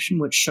Formation,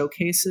 which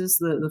showcases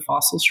the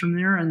fossils from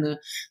there, and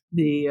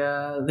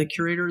the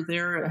curator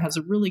there has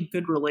a really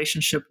good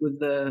relationship with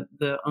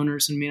the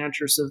owners and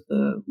managers of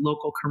the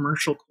local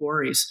commercial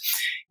quarries.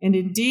 And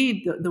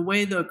indeed, the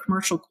way the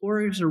commercial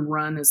quarries are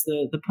run is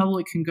the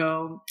public can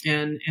go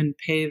and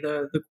pay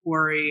the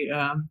quarry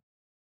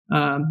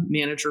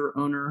manager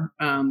owner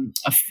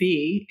a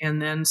fee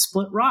and then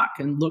split rock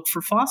and look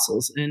for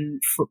fossils. And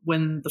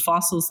when the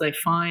fossils they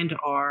find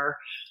are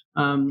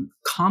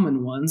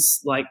common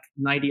ones like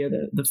Nidia,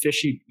 the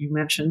fish you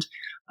mentioned,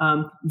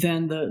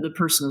 then the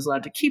person is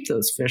allowed to keep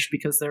those fish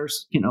because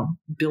there's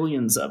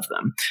billions of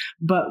them.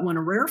 But when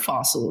a rare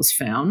fossil is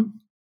found,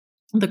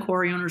 the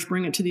quarry owners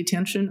bring it to the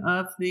attention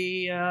of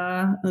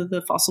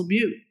the Fossil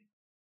Butte,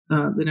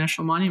 the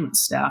National Monument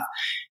staff.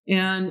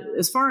 And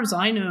as far as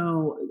I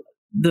know,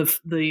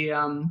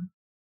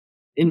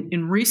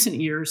 in recent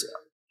years,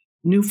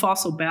 new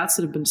fossil bats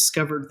that have been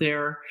discovered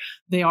there,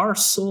 they are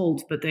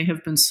sold, but they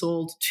have been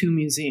sold to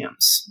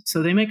museums.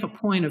 So they make a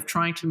point of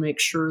trying to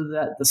make sure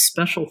that the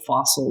special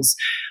fossils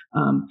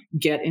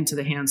get into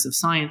the hands of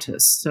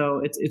scientists.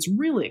 So it's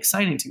really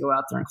exciting to go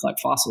out there and collect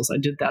fossils. I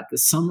did that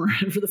this summer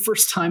for the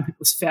first time. It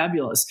was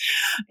fabulous.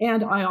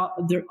 And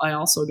I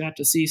also got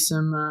to see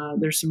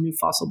there's some new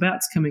fossil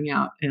bats coming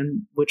out,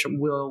 and which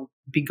will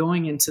be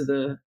going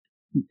into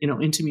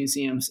into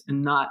museums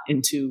and not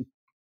into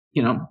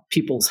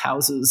people's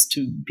houses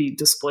to be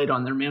displayed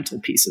on their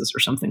mantelpieces or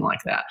something like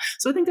that.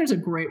 So I think there's a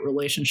great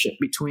relationship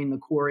between the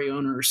quarry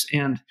owners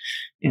and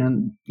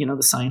the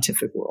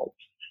scientific world.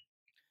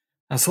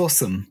 That's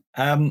awesome.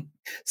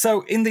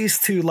 So in these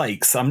two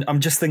lakes, I'm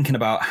just thinking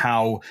about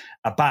how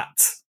a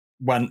bat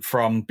went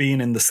from being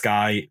in the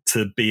sky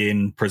to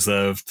being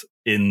preserved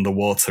in the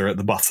water at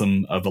the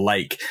bottom of a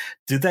lake.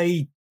 Do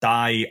they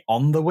die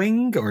on the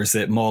wing, or is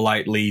it more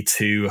likely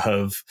to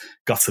have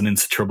gotten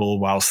into trouble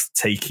whilst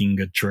taking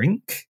a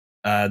drink?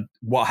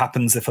 What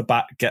happens if a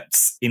bat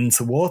gets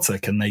into water?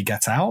 Can they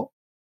get out?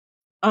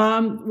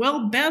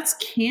 Well, bats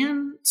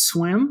can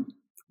swim.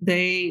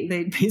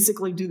 They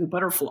basically do the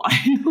butterfly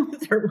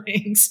with their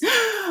wings.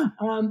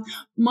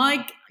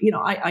 Mike,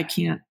 I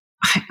can't.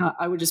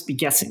 I would just be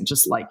guessing,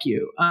 just like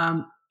you.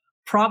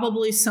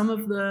 Probably some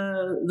of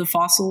the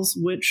fossils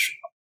which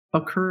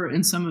occur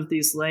in some of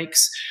these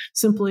lakes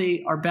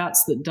simply are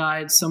bats that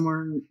died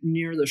somewhere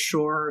near the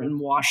shore and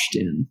washed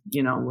in,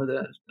 with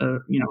a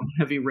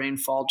heavy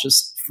rainfall,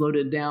 just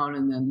floated down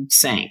and then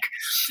sank.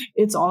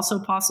 It's also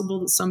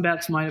possible that some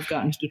bats might have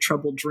gotten into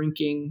trouble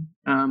drinking.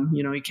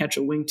 You catch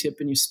a wingtip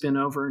and you spin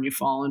over and you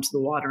fall into the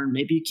water, and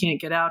maybe you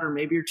can't get out, or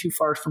maybe you're too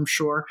far from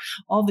shore.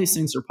 All these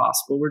things are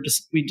possible.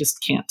 We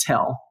just can't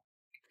tell.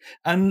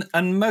 And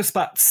most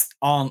bats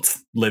aren't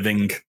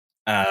living.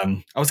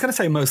 I was going to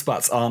say most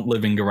bats aren't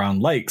living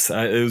around lakes.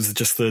 It was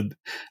just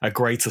a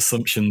great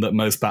assumption that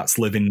most bats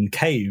live in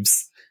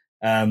caves.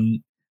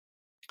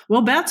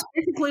 Well, bats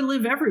basically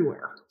live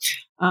everywhere.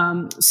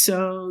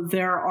 So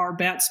there are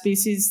bat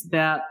species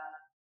that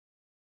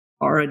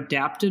are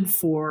adapted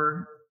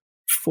for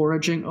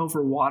foraging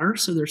over water.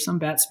 So there's some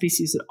bat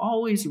species that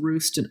always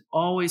roost and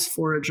always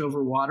forage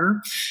over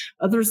water.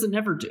 Others that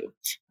never do.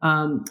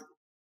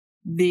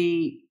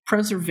 The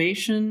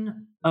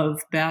preservation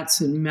of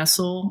bats in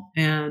Messel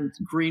and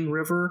Green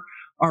River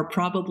are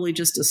probably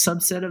just a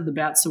subset of the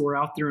bats that were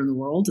out there in the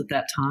world at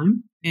that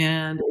time.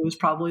 And it was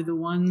probably the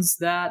ones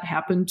that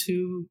happened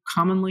to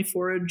commonly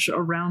forage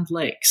around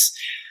lakes.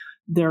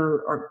 there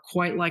are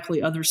quite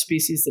likely other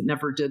species that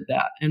never did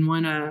that. And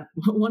when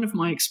one of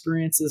my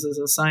experiences as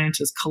a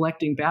scientist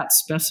collecting bat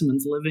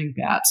specimens, living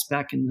bats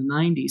back in the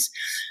 90s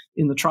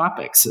in the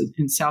tropics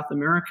in South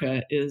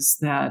America, is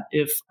that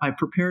if I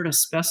prepared a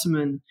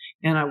specimen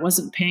and I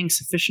wasn't paying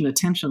sufficient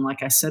attention,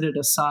 like I set it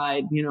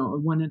aside, I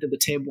went into the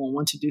table and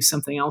went to do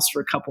something else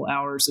for a couple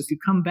hours. If you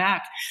come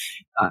back,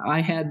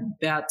 I had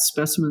bat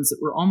specimens that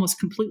were almost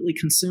completely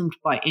consumed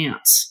by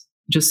ants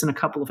just in a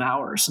couple of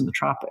hours in the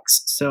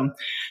tropics. So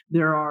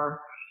there are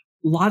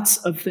lots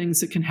of things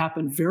that can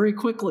happen very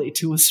quickly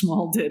to a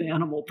small dead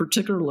animal,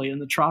 particularly in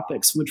the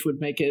tropics, which would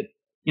make it,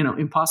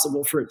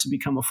 impossible for it to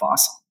become a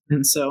fossil.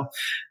 And so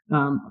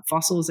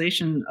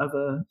fossilization of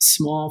a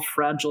small,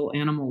 fragile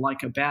animal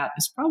like a bat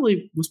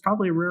was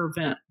probably a rare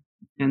event.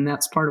 And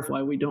that's part of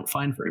why we don't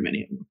find very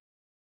many of them.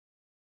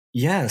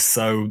 Yeah,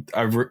 so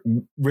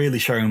I'm really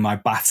showing my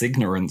bat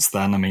ignorance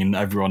then. I mean,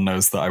 everyone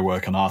knows that I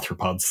work on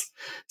arthropods,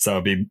 so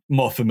I'd be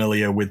more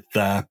familiar with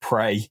their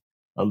prey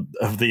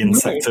of the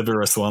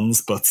insectivorous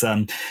ones. But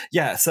so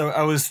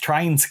I was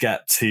trying to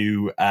get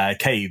to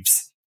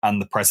caves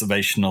and the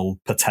preservational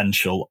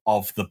potential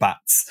of the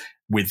bats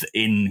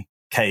within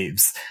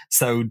caves.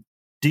 So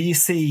do you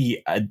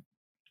see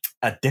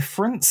a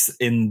difference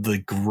in the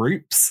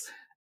groups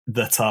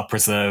that are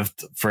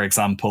preserved, for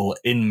example,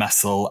 in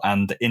Messel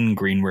and in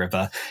Green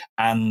River,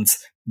 and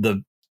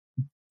the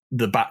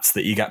bats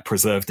that you get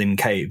preserved in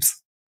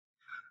caves?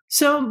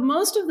 So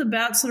most of the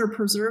bats that are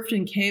preserved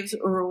in caves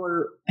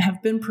or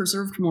have been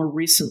preserved more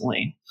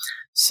recently.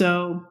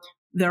 So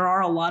there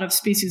are a lot of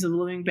species of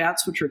living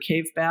bats which are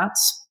cave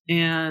bats.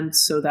 And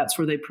so that's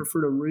where they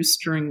prefer to roost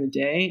during the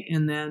day.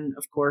 And then,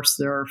 of course,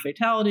 there are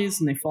fatalities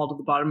and they fall to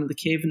the bottom of the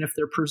cave. And if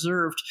they're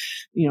preserved,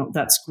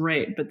 that's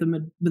great. But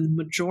the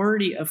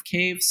majority of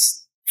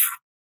caves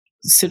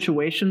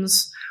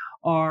situations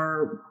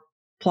are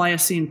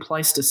Pliocene,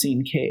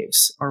 Pleistocene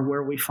caves are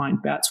where we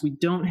find bats. We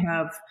don't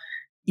have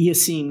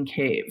Eocene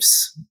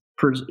caves,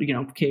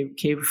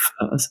 cave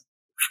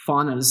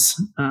faunas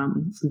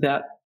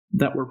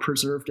that were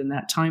preserved in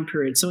that time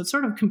period. So it's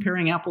sort of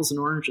comparing apples and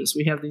oranges.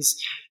 We have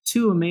these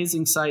two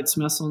amazing sites,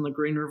 Messel and the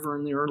Green River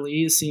in the early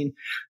Eocene,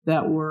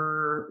 that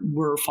were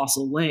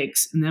fossil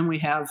lakes. And then we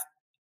have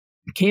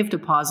cave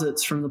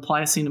deposits from the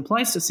Pliocene and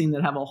Pleistocene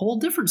that have a whole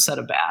different set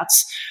of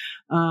bats,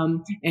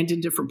 and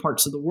in different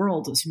parts of the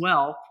world as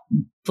well.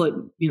 But,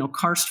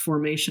 karst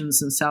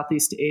formations in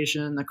Southeast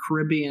Asia and the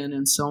Caribbean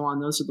and so on,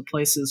 those are the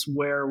places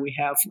where we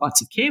have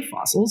lots of cave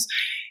fossils.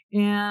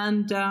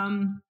 And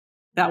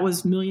that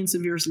was millions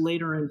of years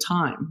later in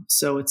time.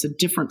 So it's a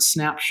different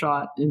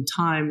snapshot in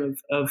time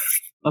of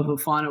a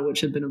fauna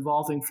which had been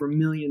evolving for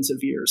millions of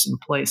years in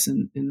place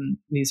in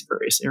these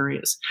various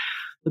areas.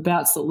 The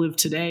bats that live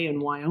today in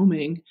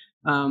Wyoming,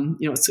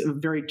 it's a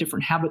very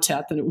different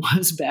habitat than it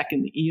was back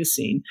in the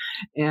Eocene.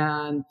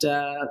 And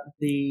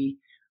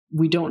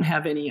we don't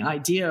have any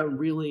idea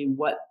really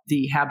what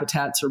the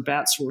habitats or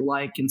bats were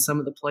like in some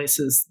of the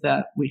places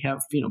that we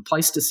have,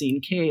 Pleistocene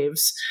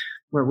caves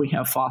where we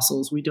have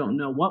fossils. We don't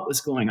know what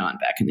was going on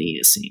back in the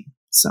Eocene.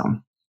 So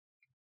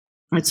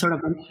it's sort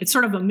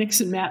of a mix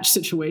and match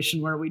situation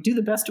where we do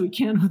the best we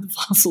can with the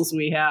fossils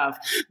we have,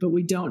 but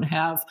we don't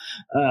have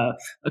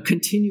a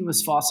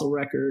continuous fossil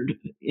record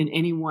in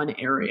any one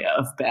area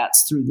of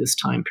bats through this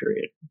time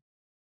period.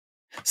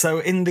 So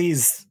in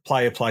these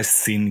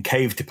Pleistocene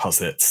cave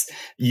deposits,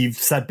 you've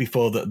said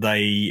before that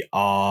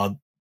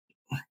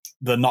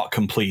they're not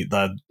complete,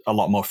 they're a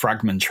lot more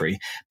fragmentary.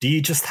 Do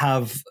you just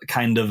have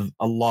kind of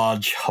a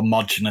large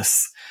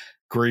homogeneous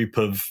group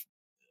of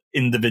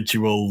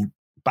individual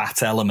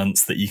bat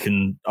elements that you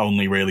can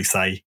only really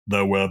say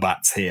there were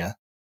bats here?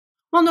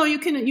 Well, no, you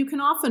can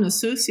often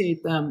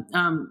associate them.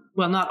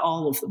 Well, not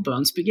all of the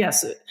bones, but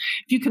yes, if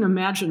you can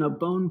imagine a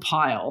bone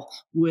pile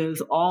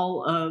with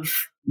all of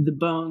the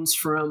bones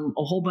from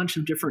a whole bunch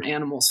of different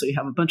animals. So you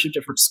have a bunch of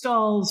different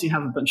skulls, you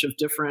have a bunch of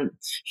different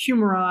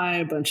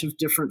humeri, a bunch of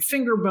different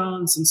finger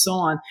bones, and so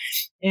on.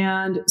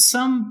 And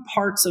some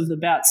parts of the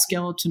bat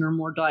skeleton are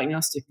more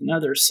diagnostic than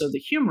others. So the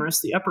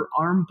humerus, the upper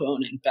arm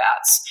bone in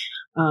bats,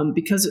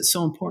 because it's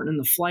so important in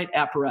the flight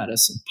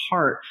apparatus and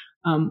part,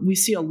 we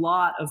see a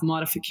lot of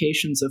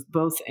modifications of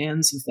both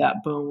ends of that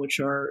bone,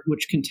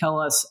 which can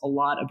tell us a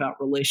lot about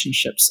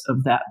relationships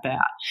of that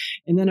bat.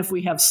 And then if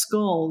we have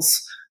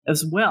skulls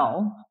as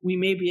well, we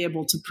may be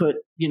able to put,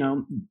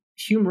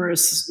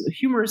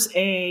 humerus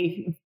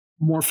A,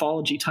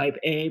 morphology type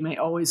A may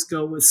always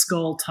go with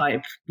skull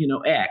type,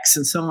 X,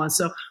 and so on.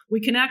 So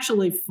we can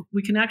actually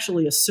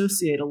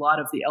associate a lot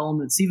of the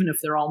elements, even if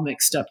they're all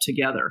mixed up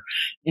together,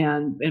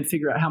 and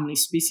figure out how many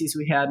species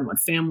we had and what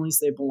families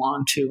they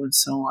belong to, and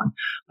so on.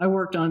 I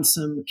worked on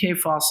some cave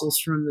fossils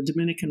from the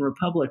Dominican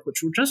Republic,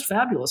 which were just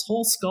fabulous,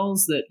 whole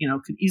skulls that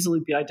could easily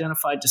be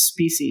identified to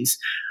species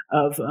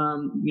of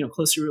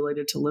closely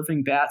related to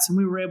living bats, and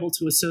we were able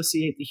to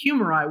associate the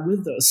humeri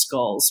with those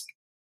skulls.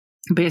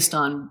 based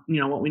on,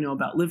 what we know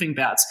about living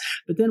bats.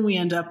 But then we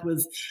end up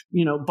with,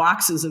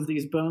 boxes of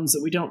these bones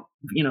that we don't,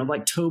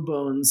 like toe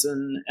bones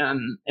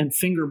and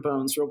finger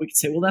bones, where we could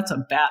say, well, that's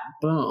a bat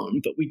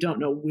bone, but we don't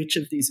know which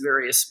of these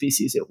various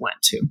species it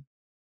went to.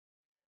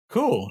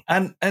 Cool.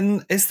 And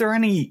is there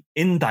any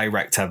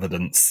indirect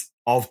evidence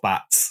of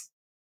bats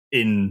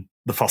in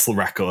the fossil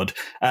record?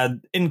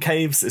 In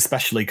caves,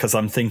 especially, because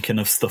I'm thinking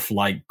of stuff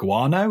like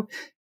guano.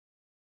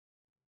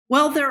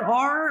 Well, there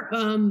are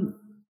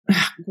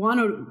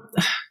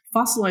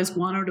fossilized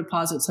guano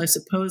deposits, I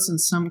suppose, in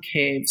some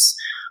caves,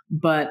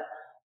 but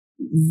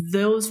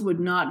those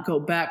would not go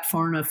back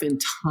far enough in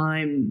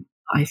time,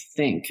 I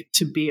think,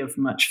 to be of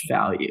much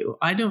value.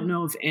 I don't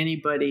know of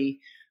anybody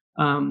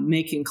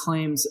making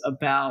claims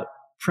about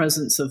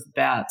presence of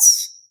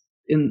bats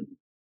in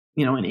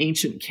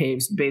ancient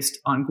caves based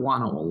on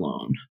guano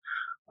alone.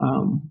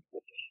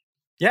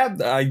 Yeah,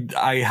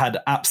 I had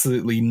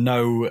absolutely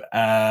no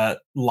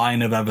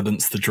line of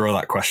evidence to draw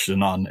that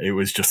question on. It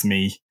was just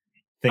me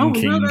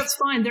thinking. Oh, no, that's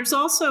fine. There's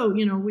also,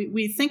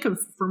 we think of,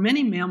 for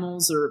many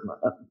mammals or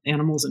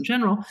animals in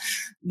general,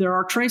 there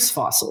are trace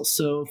fossils.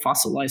 So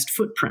fossilized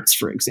footprints,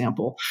 for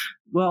example.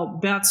 Well,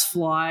 bats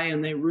fly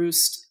and they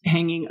roost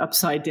hanging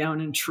upside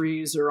down in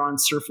trees or on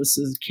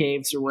surfaces,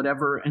 caves or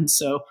whatever. And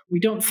so we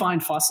don't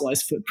find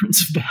fossilized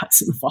footprints of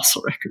bats in the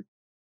fossil record.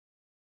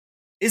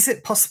 Is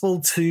it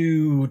possible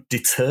to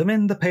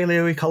determine the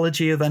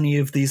paleoecology of any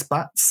of these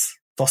bats,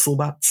 fossil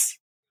bats?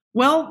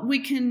 Well, we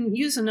can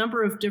use a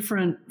number of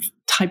different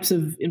types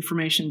of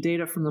information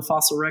data from the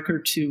fossil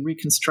record to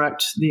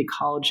reconstruct the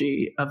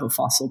ecology of a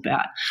fossil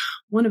bat.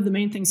 One of the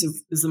main things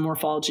is the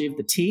morphology of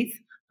the teeth.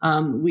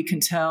 We can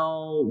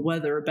tell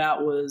whether a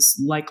bat was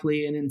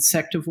likely an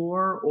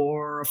insectivore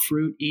or a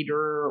fruit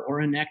eater or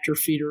a nectar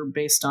feeder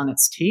based on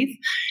its teeth.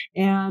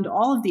 And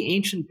all of the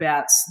ancient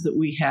bats that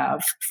we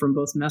have from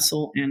both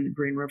Messel and the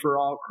Green River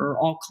are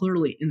all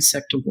clearly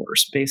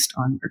insectivores based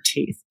on their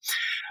teeth.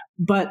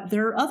 But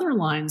there are other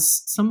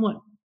lines somewhat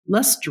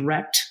less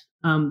direct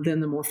than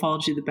the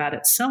morphology of the bat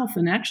itself.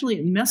 And actually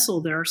at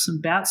Messel, there are some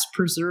bats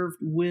preserved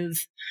with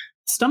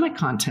stomach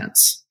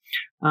contents.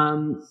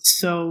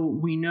 So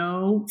we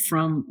know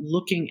from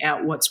looking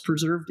at what's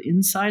preserved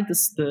inside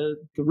the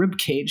rib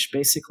cage,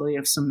 basically,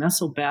 of some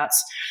Messel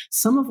bats,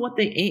 some of what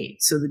they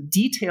ate. So the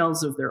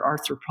details of their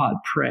arthropod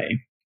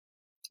prey.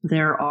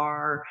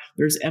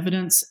 There's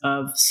evidence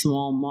of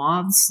small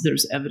moths.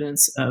 There's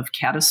evidence of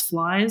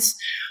caddisflies.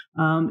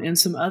 And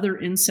some other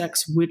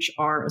insects which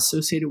are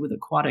associated with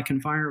aquatic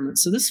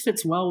environments. So this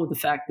fits well with the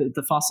fact that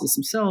the fossils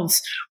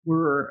themselves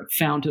were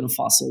found in a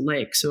fossil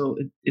lake. So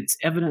it's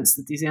evidence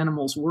that these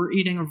animals were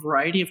eating a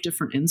variety of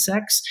different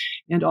insects,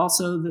 and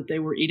also that they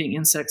were eating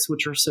insects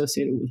which are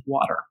associated with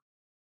water.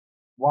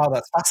 Wow,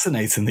 that's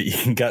fascinating that you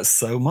can get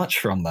so much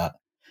from that.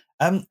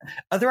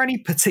 Are there any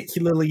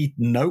particularly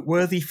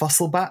noteworthy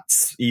fossil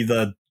bats,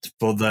 either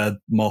for their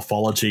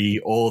morphology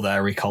or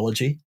their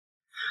ecology?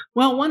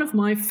 Well, one of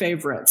my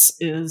favorites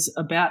is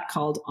a bat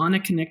called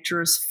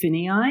Onychonycterus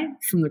finii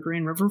from the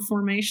Green River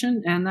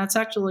Formation, and that's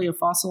actually a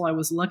fossil I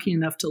was lucky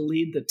enough to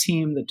lead the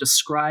team that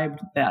described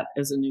that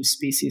as a new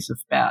species of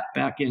bat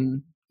back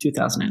in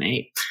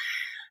 2008.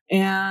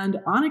 And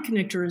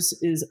Onychonycterus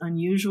is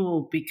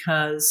unusual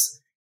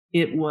because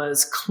it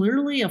was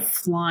clearly a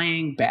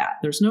flying bat.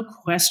 There's no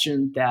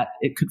question that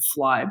it could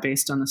fly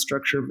based on the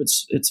structure of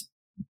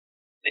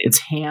its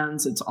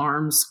hands, its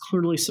arms,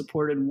 clearly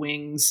supported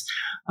wings.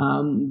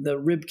 The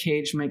rib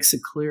cage makes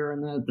it clear,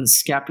 and the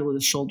scapula, the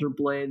shoulder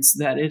blades,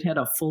 that it had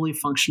a fully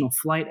functional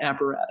flight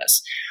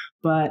apparatus.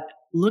 But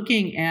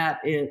looking at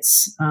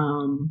its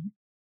the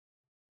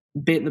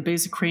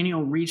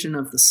basicranial region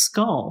of the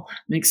skull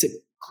makes it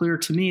clear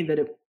to me that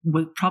it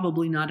was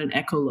probably not an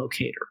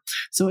echolocator.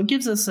 So it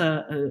gives us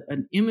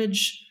an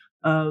image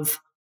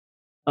of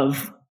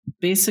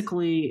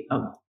basically a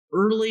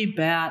early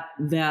bat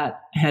that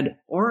had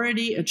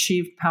already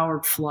achieved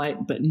powered flight,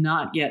 but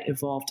not yet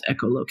evolved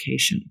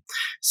echolocation.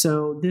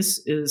 So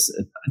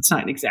it's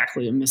not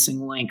exactly a missing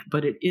link,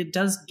 but it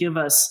does give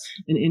us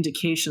an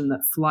indication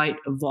that flight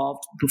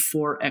evolved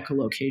before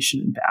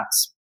echolocation in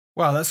bats.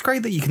 Wow, that's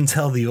great that you can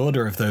tell the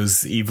order of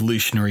those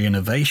evolutionary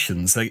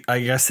innovations. I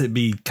guess it'd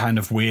be kind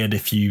of weird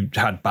if you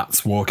had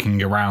bats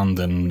walking around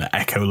and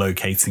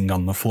echolocating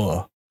on the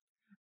floor.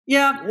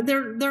 Yeah,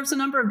 there's a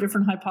number of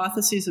different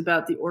hypotheses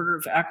about the order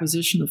of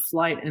acquisition of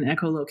flight and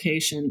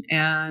echolocation.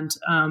 And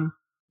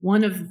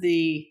one of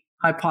the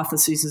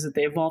hypotheses is that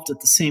they evolved at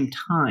the same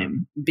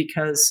time,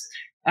 because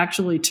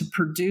actually to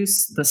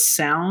produce the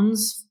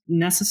sounds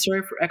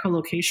necessary for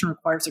echolocation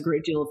requires a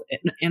great deal of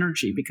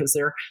energy, because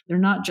they're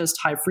not just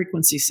high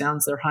frequency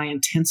sounds, they're high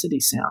intensity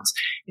sounds.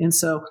 And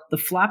so the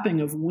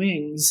flapping of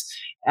wings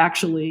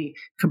actually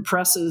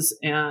compresses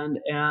and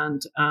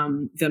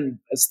then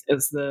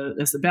as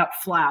the bat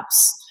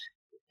flaps,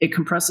 it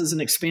compresses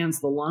and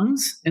expands the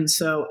lungs. And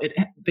so it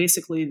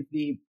basically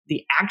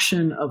the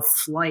action of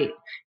flight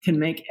can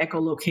make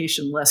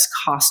echolocation less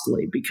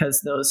costly,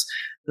 because those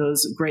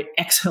great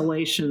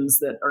exhalations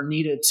that are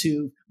needed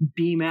to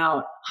beam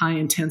out high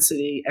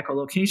intensity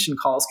echolocation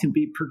calls can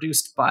be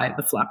produced by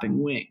the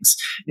flapping wings.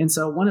 And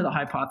so one of the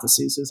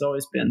hypotheses has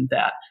always been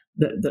that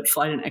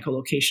flight and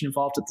echolocation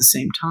evolved at the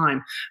same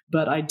time.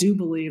 But I do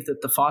believe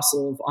that the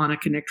fossil of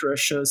Onychonyctera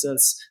shows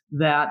us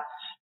that,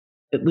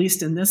 at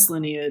least in this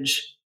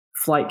lineage,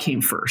 flight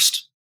came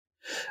first.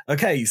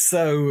 Okay,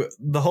 so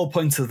the whole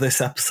point of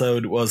this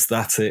episode was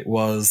that it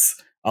was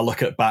a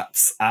look at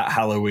bats at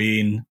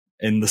Halloween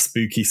in the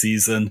spooky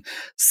season.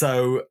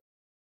 So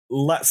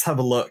let's have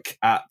a look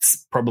at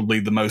probably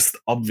the most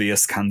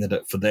obvious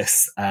candidate for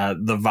this,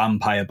 the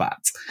vampire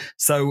bat.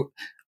 So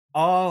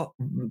are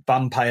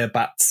vampire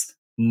bats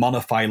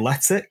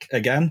monophyletic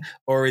again,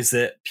 or is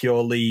it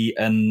purely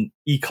an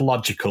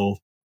ecological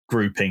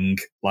grouping?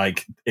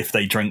 Like, if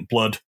they drink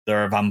blood,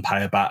 they're a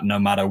vampire bat no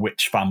matter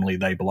which family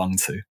they belong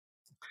to?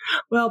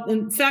 Well,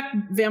 in fact,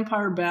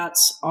 vampire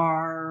bats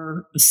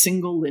are a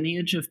single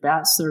lineage of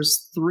bats.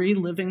 There's 3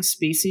 living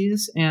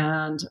species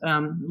and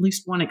at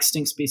least one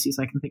extinct species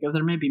I can think of.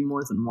 There may be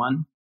more than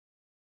one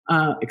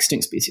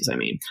extinct species, I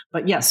mean.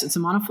 But yes, it's a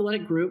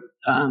monophyletic group.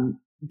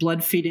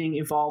 Blood feeding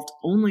evolved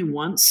only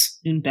once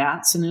in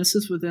bats, and this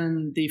is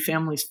within the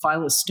family's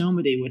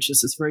Phyllostomatidae, which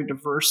is this very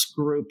diverse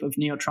group of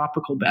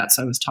neotropical bats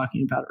I was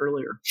talking about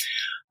earlier.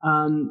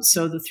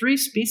 So the 3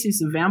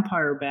 species of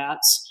vampire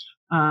bats,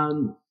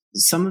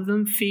 some of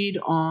them feed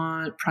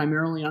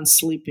primarily on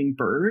sleeping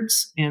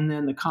birds, and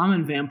then the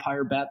common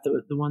vampire bat,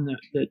 the one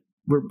that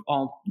we're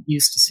all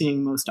used to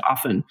seeing most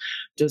often,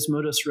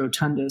 Desmodus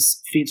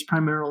rotundus, feeds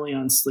primarily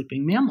on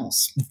sleeping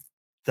mammals.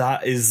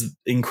 That is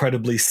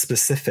incredibly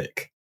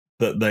specific,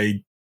 that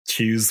they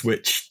choose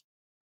which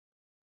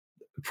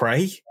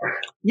prey.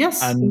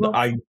 Yes. And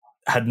I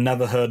had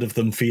never heard of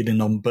them feeding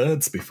on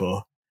birds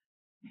before.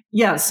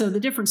 Yeah, so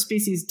the different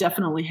species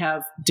definitely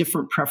have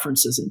different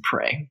preferences in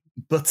prey.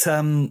 But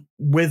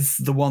with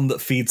the one that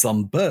feeds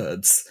on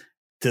birds,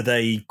 do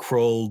they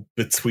crawl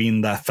between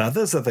their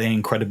feathers? Are they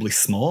incredibly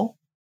small?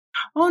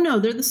 Oh, no,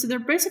 they're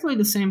basically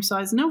the same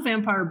size. No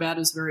vampire bat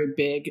is very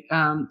big.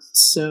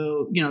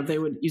 So, they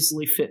would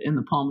easily fit in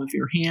the palm of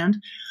your hand.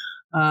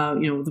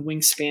 The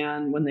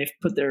wingspan, when they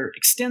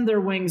extend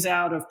their wings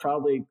out, of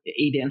probably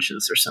 8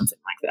 inches or something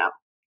like that.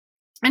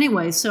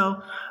 Anyway,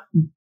 so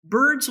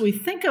birds we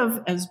think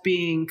of as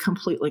being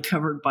completely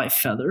covered by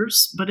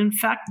feathers, but in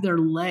fact, their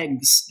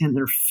legs and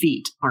their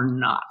feet are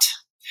not.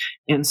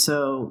 And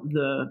so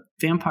the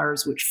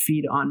vampires which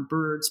feed on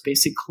birds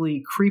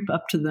basically creep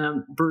up to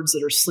them, birds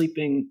that are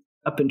sleeping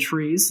up in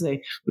trees.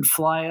 They would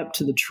fly up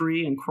to the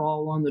tree and crawl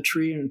along the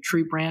tree and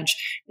tree branch,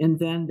 and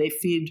then they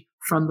feed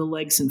from the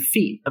legs and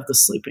feet of the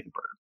sleeping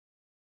bird.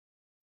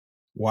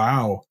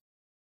 Wow.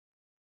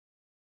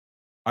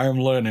 I am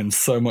learning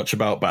so much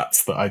about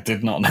bats that I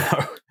did not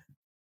know.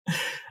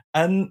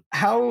 And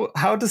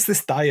how does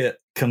this diet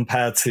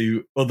compare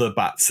to other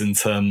bats in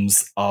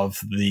terms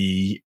of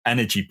the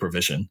energy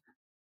provision?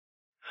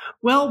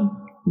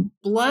 Well,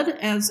 blood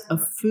as a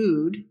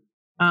food,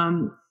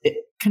 it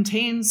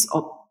contains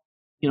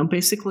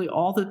basically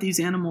all that these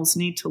animals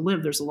need to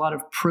live. There's a lot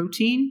of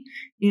protein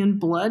in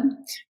blood,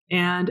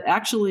 and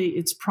actually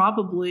it's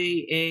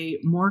probably a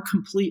more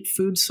complete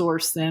food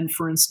source than,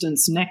 for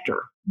instance,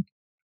 nectar.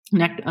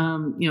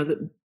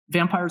 The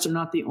vampires are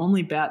not the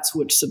only bats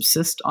which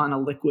subsist on a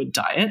liquid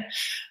diet.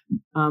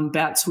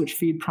 Bats which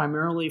feed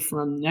primarily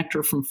from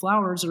nectar from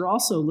flowers are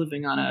also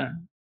living on a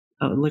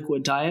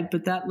liquid diet,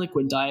 but that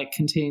liquid diet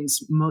contains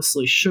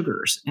mostly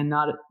sugars and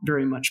not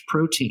very much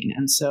protein.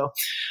 And so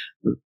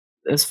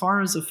as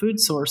far as a food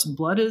source,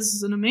 blood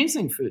is an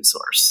amazing food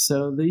source.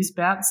 So these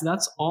bats,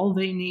 that's all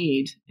they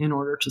need in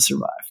order to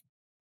survive.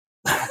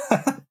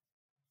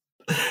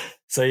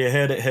 So you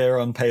heard it here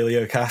on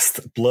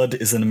PaleoCast. Blood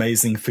is an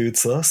amazing food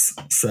source.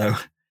 So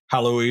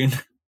Halloween.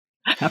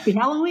 Happy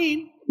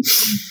Halloween.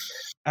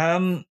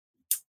 And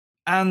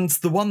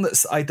the one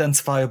that's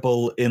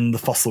identifiable in the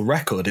fossil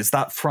record, is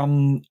that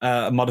from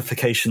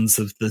modifications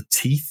of the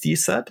teeth, you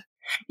said?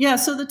 Yeah,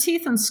 so the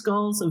teeth and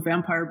skulls of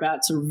vampire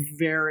bats are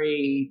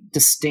very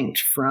distinct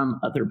from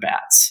other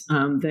bats.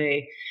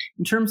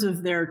 In terms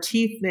of their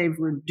teeth, they've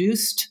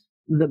reduced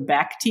the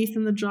back teeth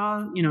in the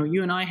jaw.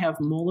 You and I have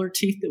molar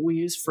teeth that we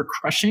use for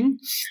crushing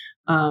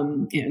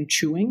and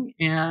chewing,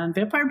 and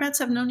vampire bats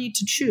have no need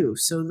to chew.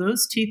 So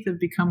those teeth have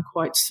become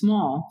quite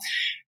small.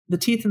 The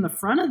teeth in the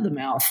front of the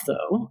mouth,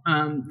 though,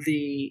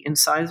 the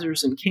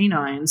incisors and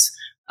canines,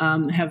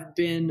 have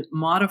been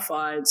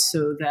modified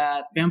so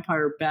that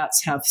vampire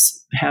bats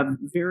have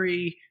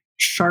very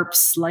sharp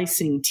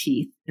slicing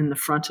teeth in the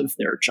front of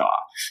their jaw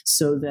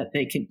so that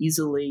they can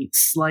easily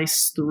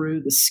slice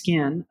through the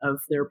skin of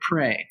their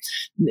prey.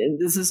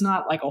 This is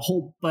not like a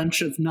whole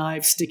bunch of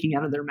knives sticking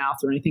out of their mouth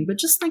or anything, but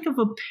just think of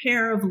a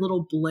pair of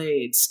little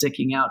blades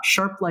sticking out,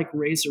 sharp like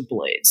razor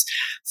blades.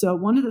 So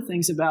one of the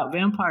things about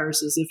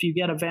vampires is if you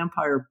get a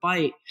vampire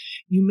bite,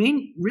 you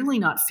may really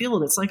not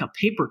feel it. It's like a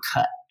paper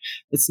cut.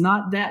 It's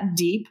not that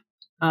deep,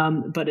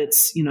 but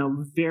it's,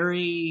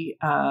 very,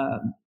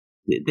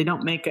 they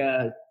don't make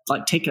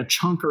take a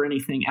chunk or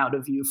anything out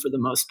of you for the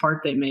most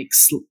part. They make,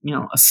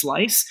 a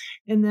slice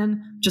and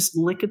then just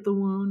lick at the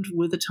wound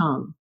with a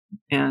tongue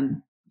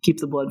and keep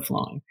the blood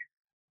flowing.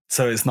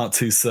 So it's not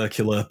two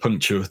circular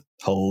puncture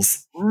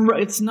holes.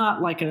 It's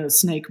not like a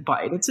snake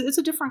bite. It's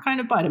a different kind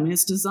of bite. I mean,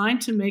 it's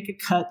designed to make a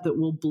cut that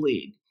will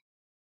bleed.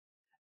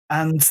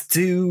 And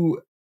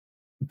do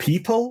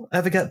people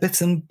ever get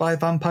bitten by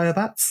vampire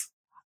bats?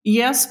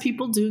 Yes,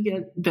 people do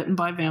get bitten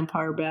by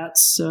vampire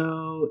bats.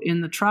 So in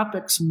the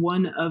tropics,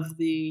 one of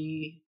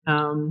the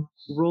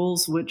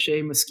roles which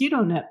a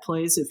mosquito net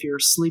plays if you're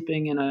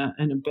sleeping in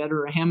a bed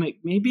or a hammock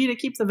may be to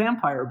keep the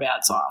vampire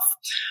bats off.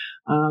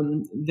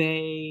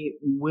 They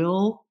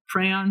will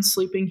prey on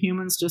sleeping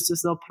humans just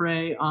as they'll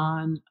prey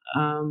on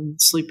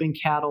sleeping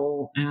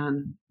cattle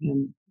and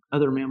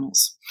other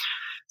mammals.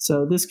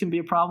 So this can be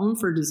a problem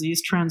for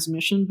disease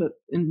transmission, but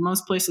in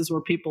most places where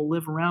people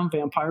live around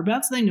vampire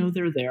bats, they know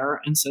they're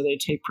there, and so they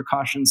take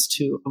precautions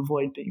to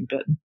avoid being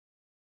bitten.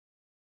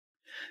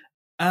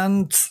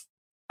 And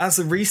as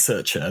a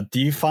researcher, do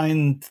you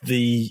find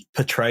the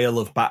portrayal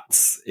of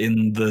bats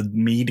in the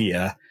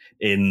media,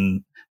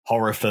 in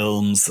horror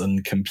films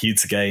and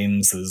computer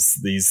games, as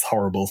these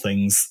horrible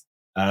things,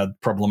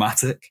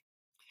 problematic?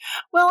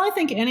 Well, I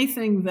think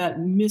anything that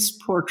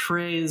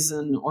misportrays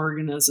an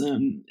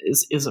organism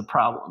is a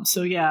problem.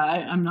 So yeah,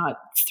 I'm not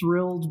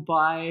thrilled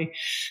by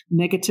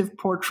negative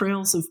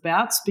portrayals of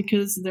bats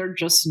because they're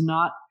just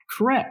not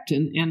correct.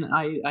 And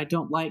I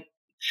don't like.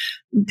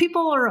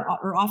 People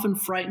are often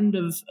frightened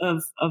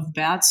of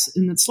bats,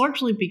 and it's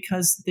largely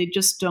because they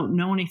just don't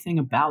know anything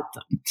about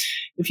them.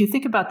 If you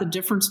think about the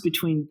difference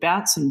between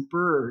bats and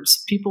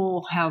birds,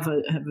 people have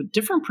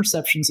different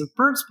perceptions of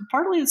birds, but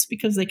partly it's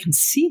because they can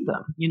see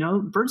them.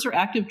 Birds are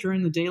active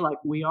during the day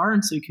like we are,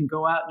 and so you can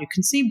go out and you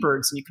can see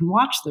birds and you can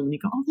watch them and you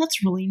go, oh,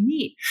 that's really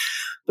neat.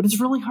 But it's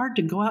really hard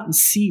to go out and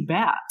see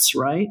bats,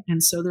 right?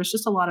 And so there's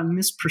just a lot of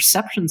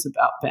misperceptions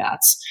about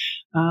bats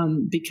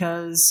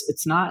because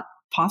it's not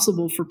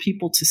possible for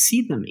people to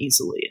see them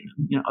easily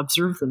and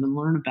observe them and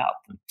learn about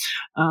them.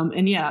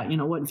 And yeah,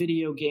 what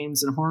video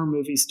games and horror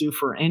movies do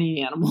for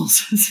any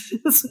animals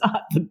is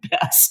not the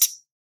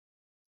best.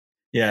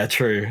 Yeah,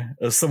 true.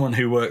 As someone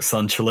who works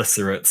on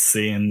chelicerates,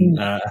 seeing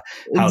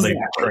how they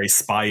portray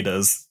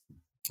spiders.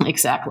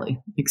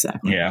 Exactly.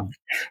 Yeah.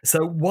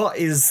 So what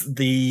is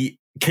the...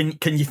 Can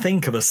you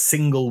think of a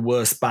single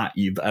worst bat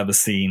you've ever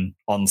seen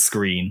on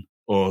screen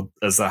or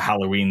as a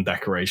Halloween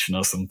decoration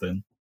or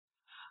something?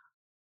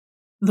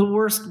 The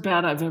worst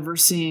bat I've ever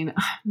seen.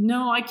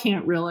 No, I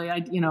can't really.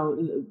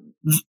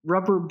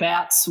 Rubber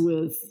bats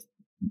with,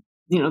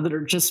 that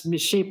are just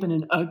misshapen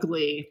and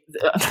ugly.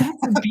 Bats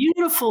are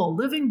beautiful.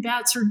 Living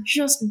bats are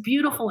just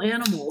beautiful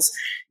animals.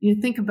 You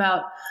think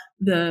about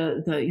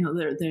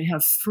they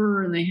have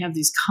fur and they have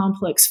these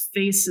complex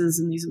faces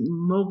and these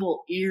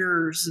mobile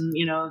ears and,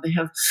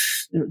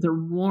 they're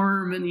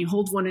warm and you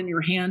hold one in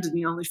your hand and,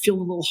 they feel a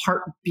little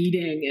heart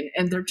beating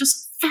and they're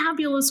just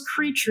fabulous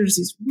creatures,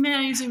 these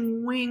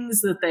amazing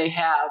wings that they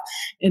have.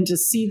 And to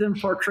see them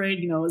portrayed,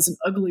 as an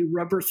ugly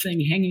rubber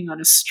thing hanging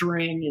on a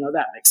string,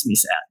 that makes me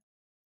sad.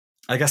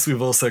 I guess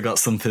we've also got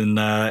something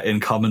in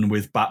common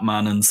with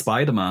Batman and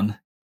Spider-Man.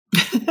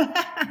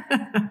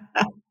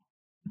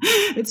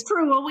 It's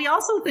true. Well, we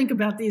also think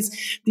about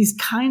these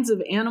kinds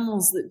of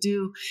animals that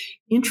do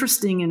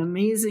interesting and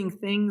amazing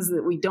things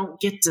that we don't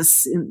get to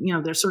see.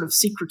 They're sort of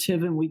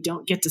secretive and we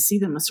don't get to see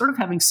them as sort of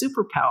having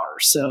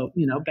superpowers. So,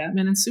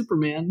 Batman and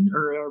Superman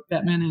or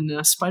Batman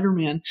and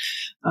Spider-Man,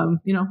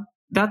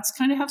 bats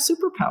kind of have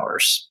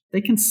superpowers.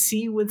 They can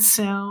see with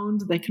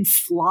sound. They can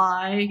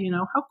fly.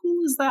 How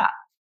cool is that?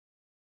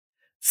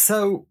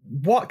 So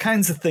what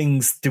kinds of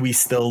things do we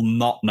still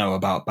not know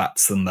about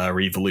bats and their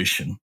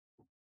evolution?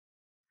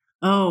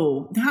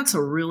 Oh, that's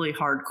a really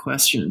hard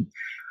question.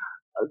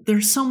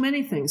 There's so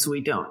many things we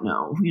don't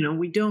know.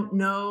 We don't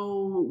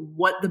know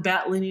what the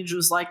bat lineage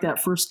was like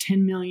that first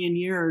 10 million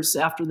years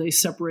after they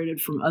separated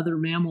from other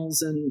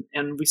mammals and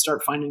we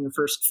start finding the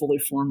first fully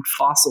formed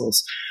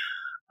fossils.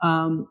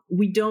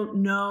 We don't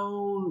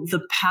know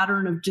the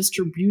pattern of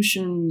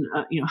distribution,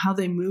 how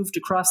they moved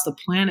across the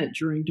planet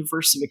during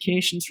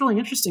diversification. It's really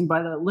interesting.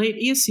 By the late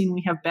Eocene,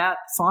 we have bat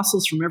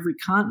fossils from every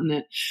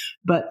continent,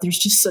 but there's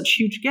just such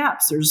huge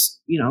gaps.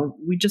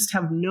 We just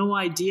have no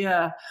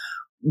idea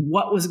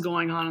what was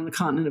going on in the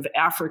continent of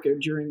Africa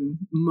during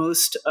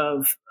most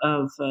of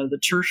the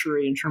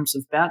tertiary in terms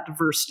of bat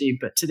diversity.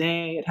 But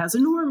today it has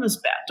enormous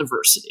bat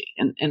diversity.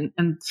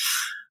 And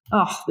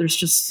there's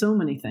just so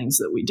many things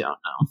that we don't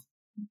know.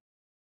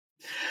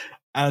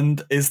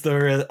 And is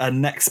there a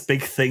next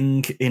big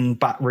thing in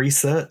bat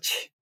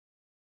research?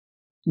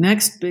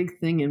 Next big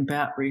thing in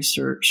bat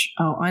research?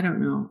 Oh, I don't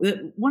know.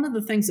 One of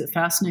the things that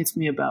fascinates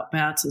me about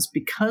bats is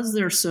because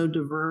they're so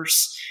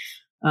diverse,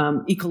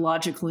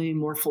 ecologically,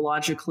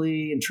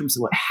 morphologically, in terms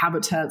of what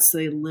habitats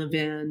they live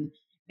in,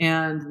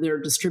 and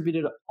they're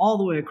distributed all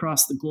the way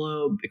across the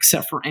globe,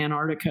 except for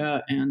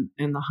Antarctica and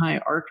the high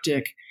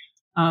Arctic.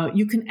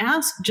 You can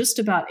ask just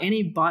about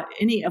any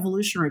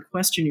evolutionary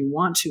question you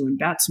want to, and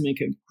bats make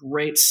a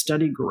great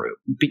study group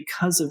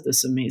because of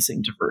this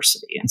amazing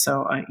diversity. And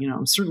so,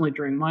 certainly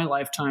during my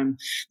lifetime,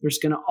 there's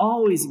going to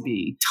always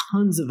be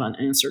tons of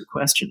unanswered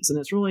questions. And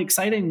it's really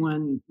exciting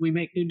when we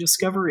make new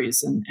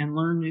discoveries and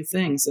learn new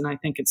things. And I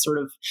think it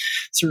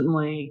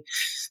certainly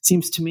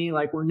seems to me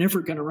like we're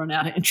never going to run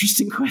out of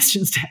interesting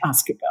questions to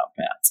ask about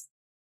bats.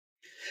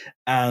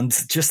 And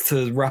just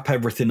to wrap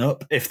everything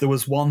up, if there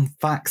was one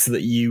fact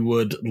that you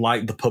would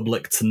like the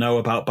public to know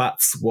about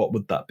bats, what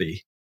would that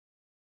be?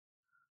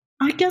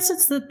 I guess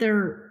it's that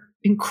they're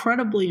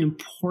incredibly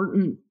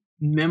important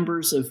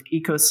members of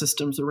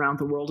ecosystems around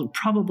the world, and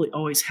probably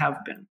always have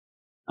been,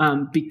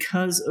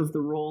 because of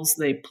the roles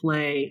they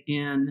play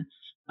in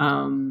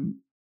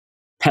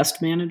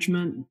pest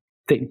management.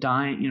 They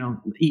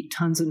eat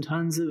tons and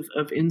tons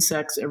of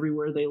insects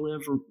everywhere they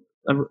live,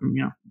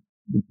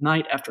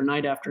 night after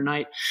night after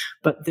night,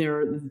 but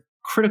they're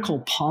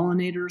critical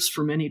pollinators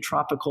for many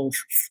tropical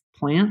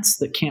plants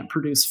that can't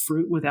produce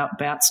fruit without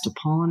bats to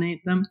pollinate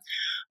them.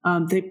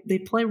 They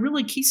play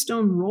really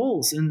keystone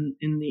roles in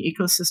the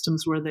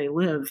ecosystems where they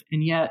live.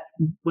 And yet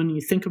when you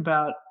think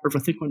about, or I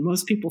think when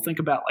most people think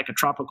about like a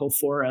tropical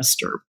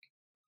forest or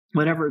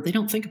whatever, they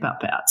don't think about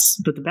bats,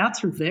 but the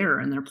bats are there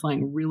and they're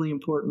playing really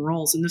important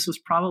roles. And this was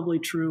probably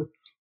true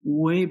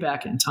way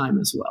back in time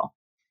as well.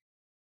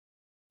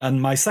 And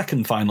my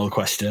second final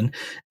question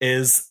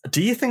is,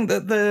 do you think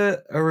that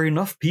there are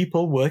enough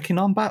people working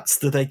on bats?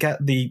 Do they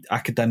get the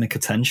academic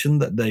attention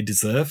that they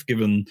deserve,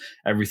 given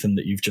everything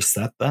that you've just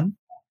said then?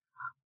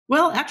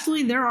 Well,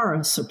 actually, there are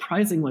a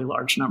surprisingly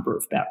large number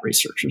of bat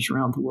researchers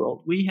around the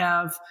world. We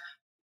have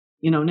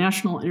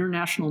national,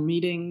 international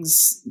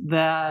meetings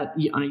that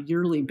on a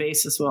yearly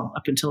basis, well,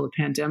 up until the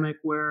pandemic,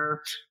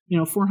 where,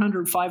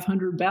 400,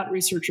 500 bat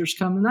researchers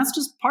come, and that's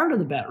just part of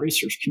the bat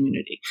research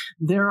community.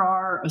 There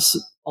are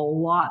a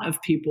lot of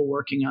people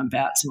working on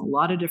bats in a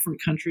lot of different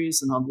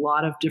countries and a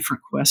lot of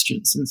different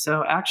questions. And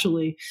so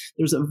actually,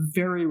 there's a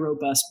very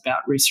robust bat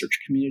research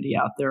community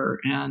out there,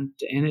 and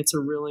it's a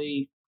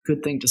really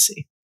good thing to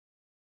see.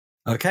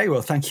 Okay,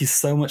 well, thank you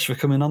so much for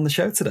coming on the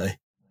show today.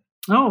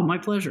 Oh, my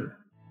pleasure.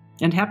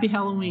 And happy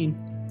Halloween.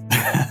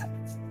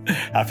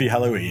 Happy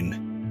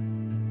Halloween.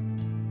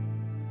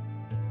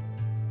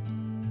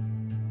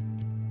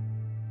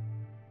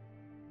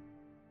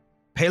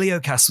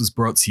 Paleocast was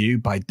brought to you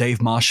by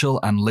Dave Marshall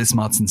and Liz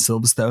Martin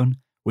Silverstone,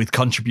 with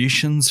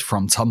contributions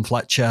from Tom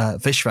Fletcher,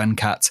 Vish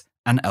Venkat,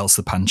 and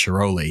Elsa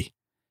Pancharoli.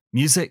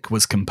 Music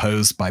was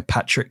composed by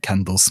Patrick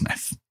Kendall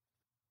Smith.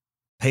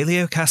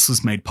 Paleocast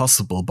was made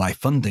possible by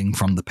funding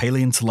from the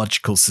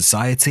Paleontological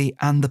Society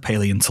and the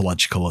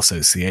Paleontological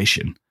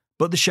Association.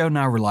 But the show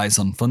now relies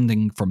on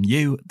funding from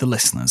you, the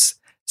listeners.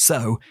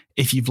 So,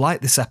 if you've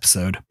liked this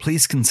episode,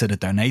 please consider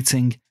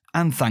donating,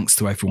 and thanks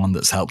to everyone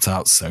that's helped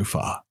out so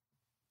far.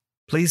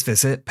 Please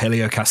visit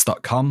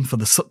paleocast.com for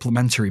the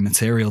supplementary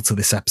material to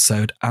this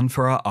episode and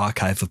for our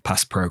archive of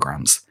past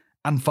programs,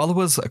 and follow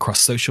us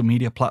across social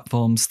media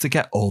platforms to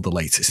get all the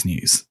latest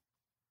news.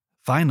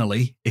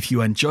 Finally, if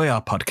you enjoy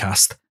our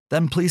podcast,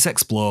 then please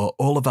explore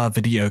all of our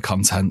video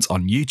content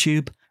on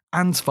YouTube,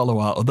 and follow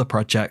our other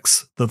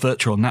projects, the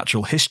Virtual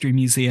Natural History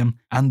Museum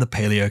and the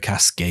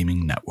Paleocast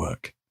Gaming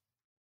Network.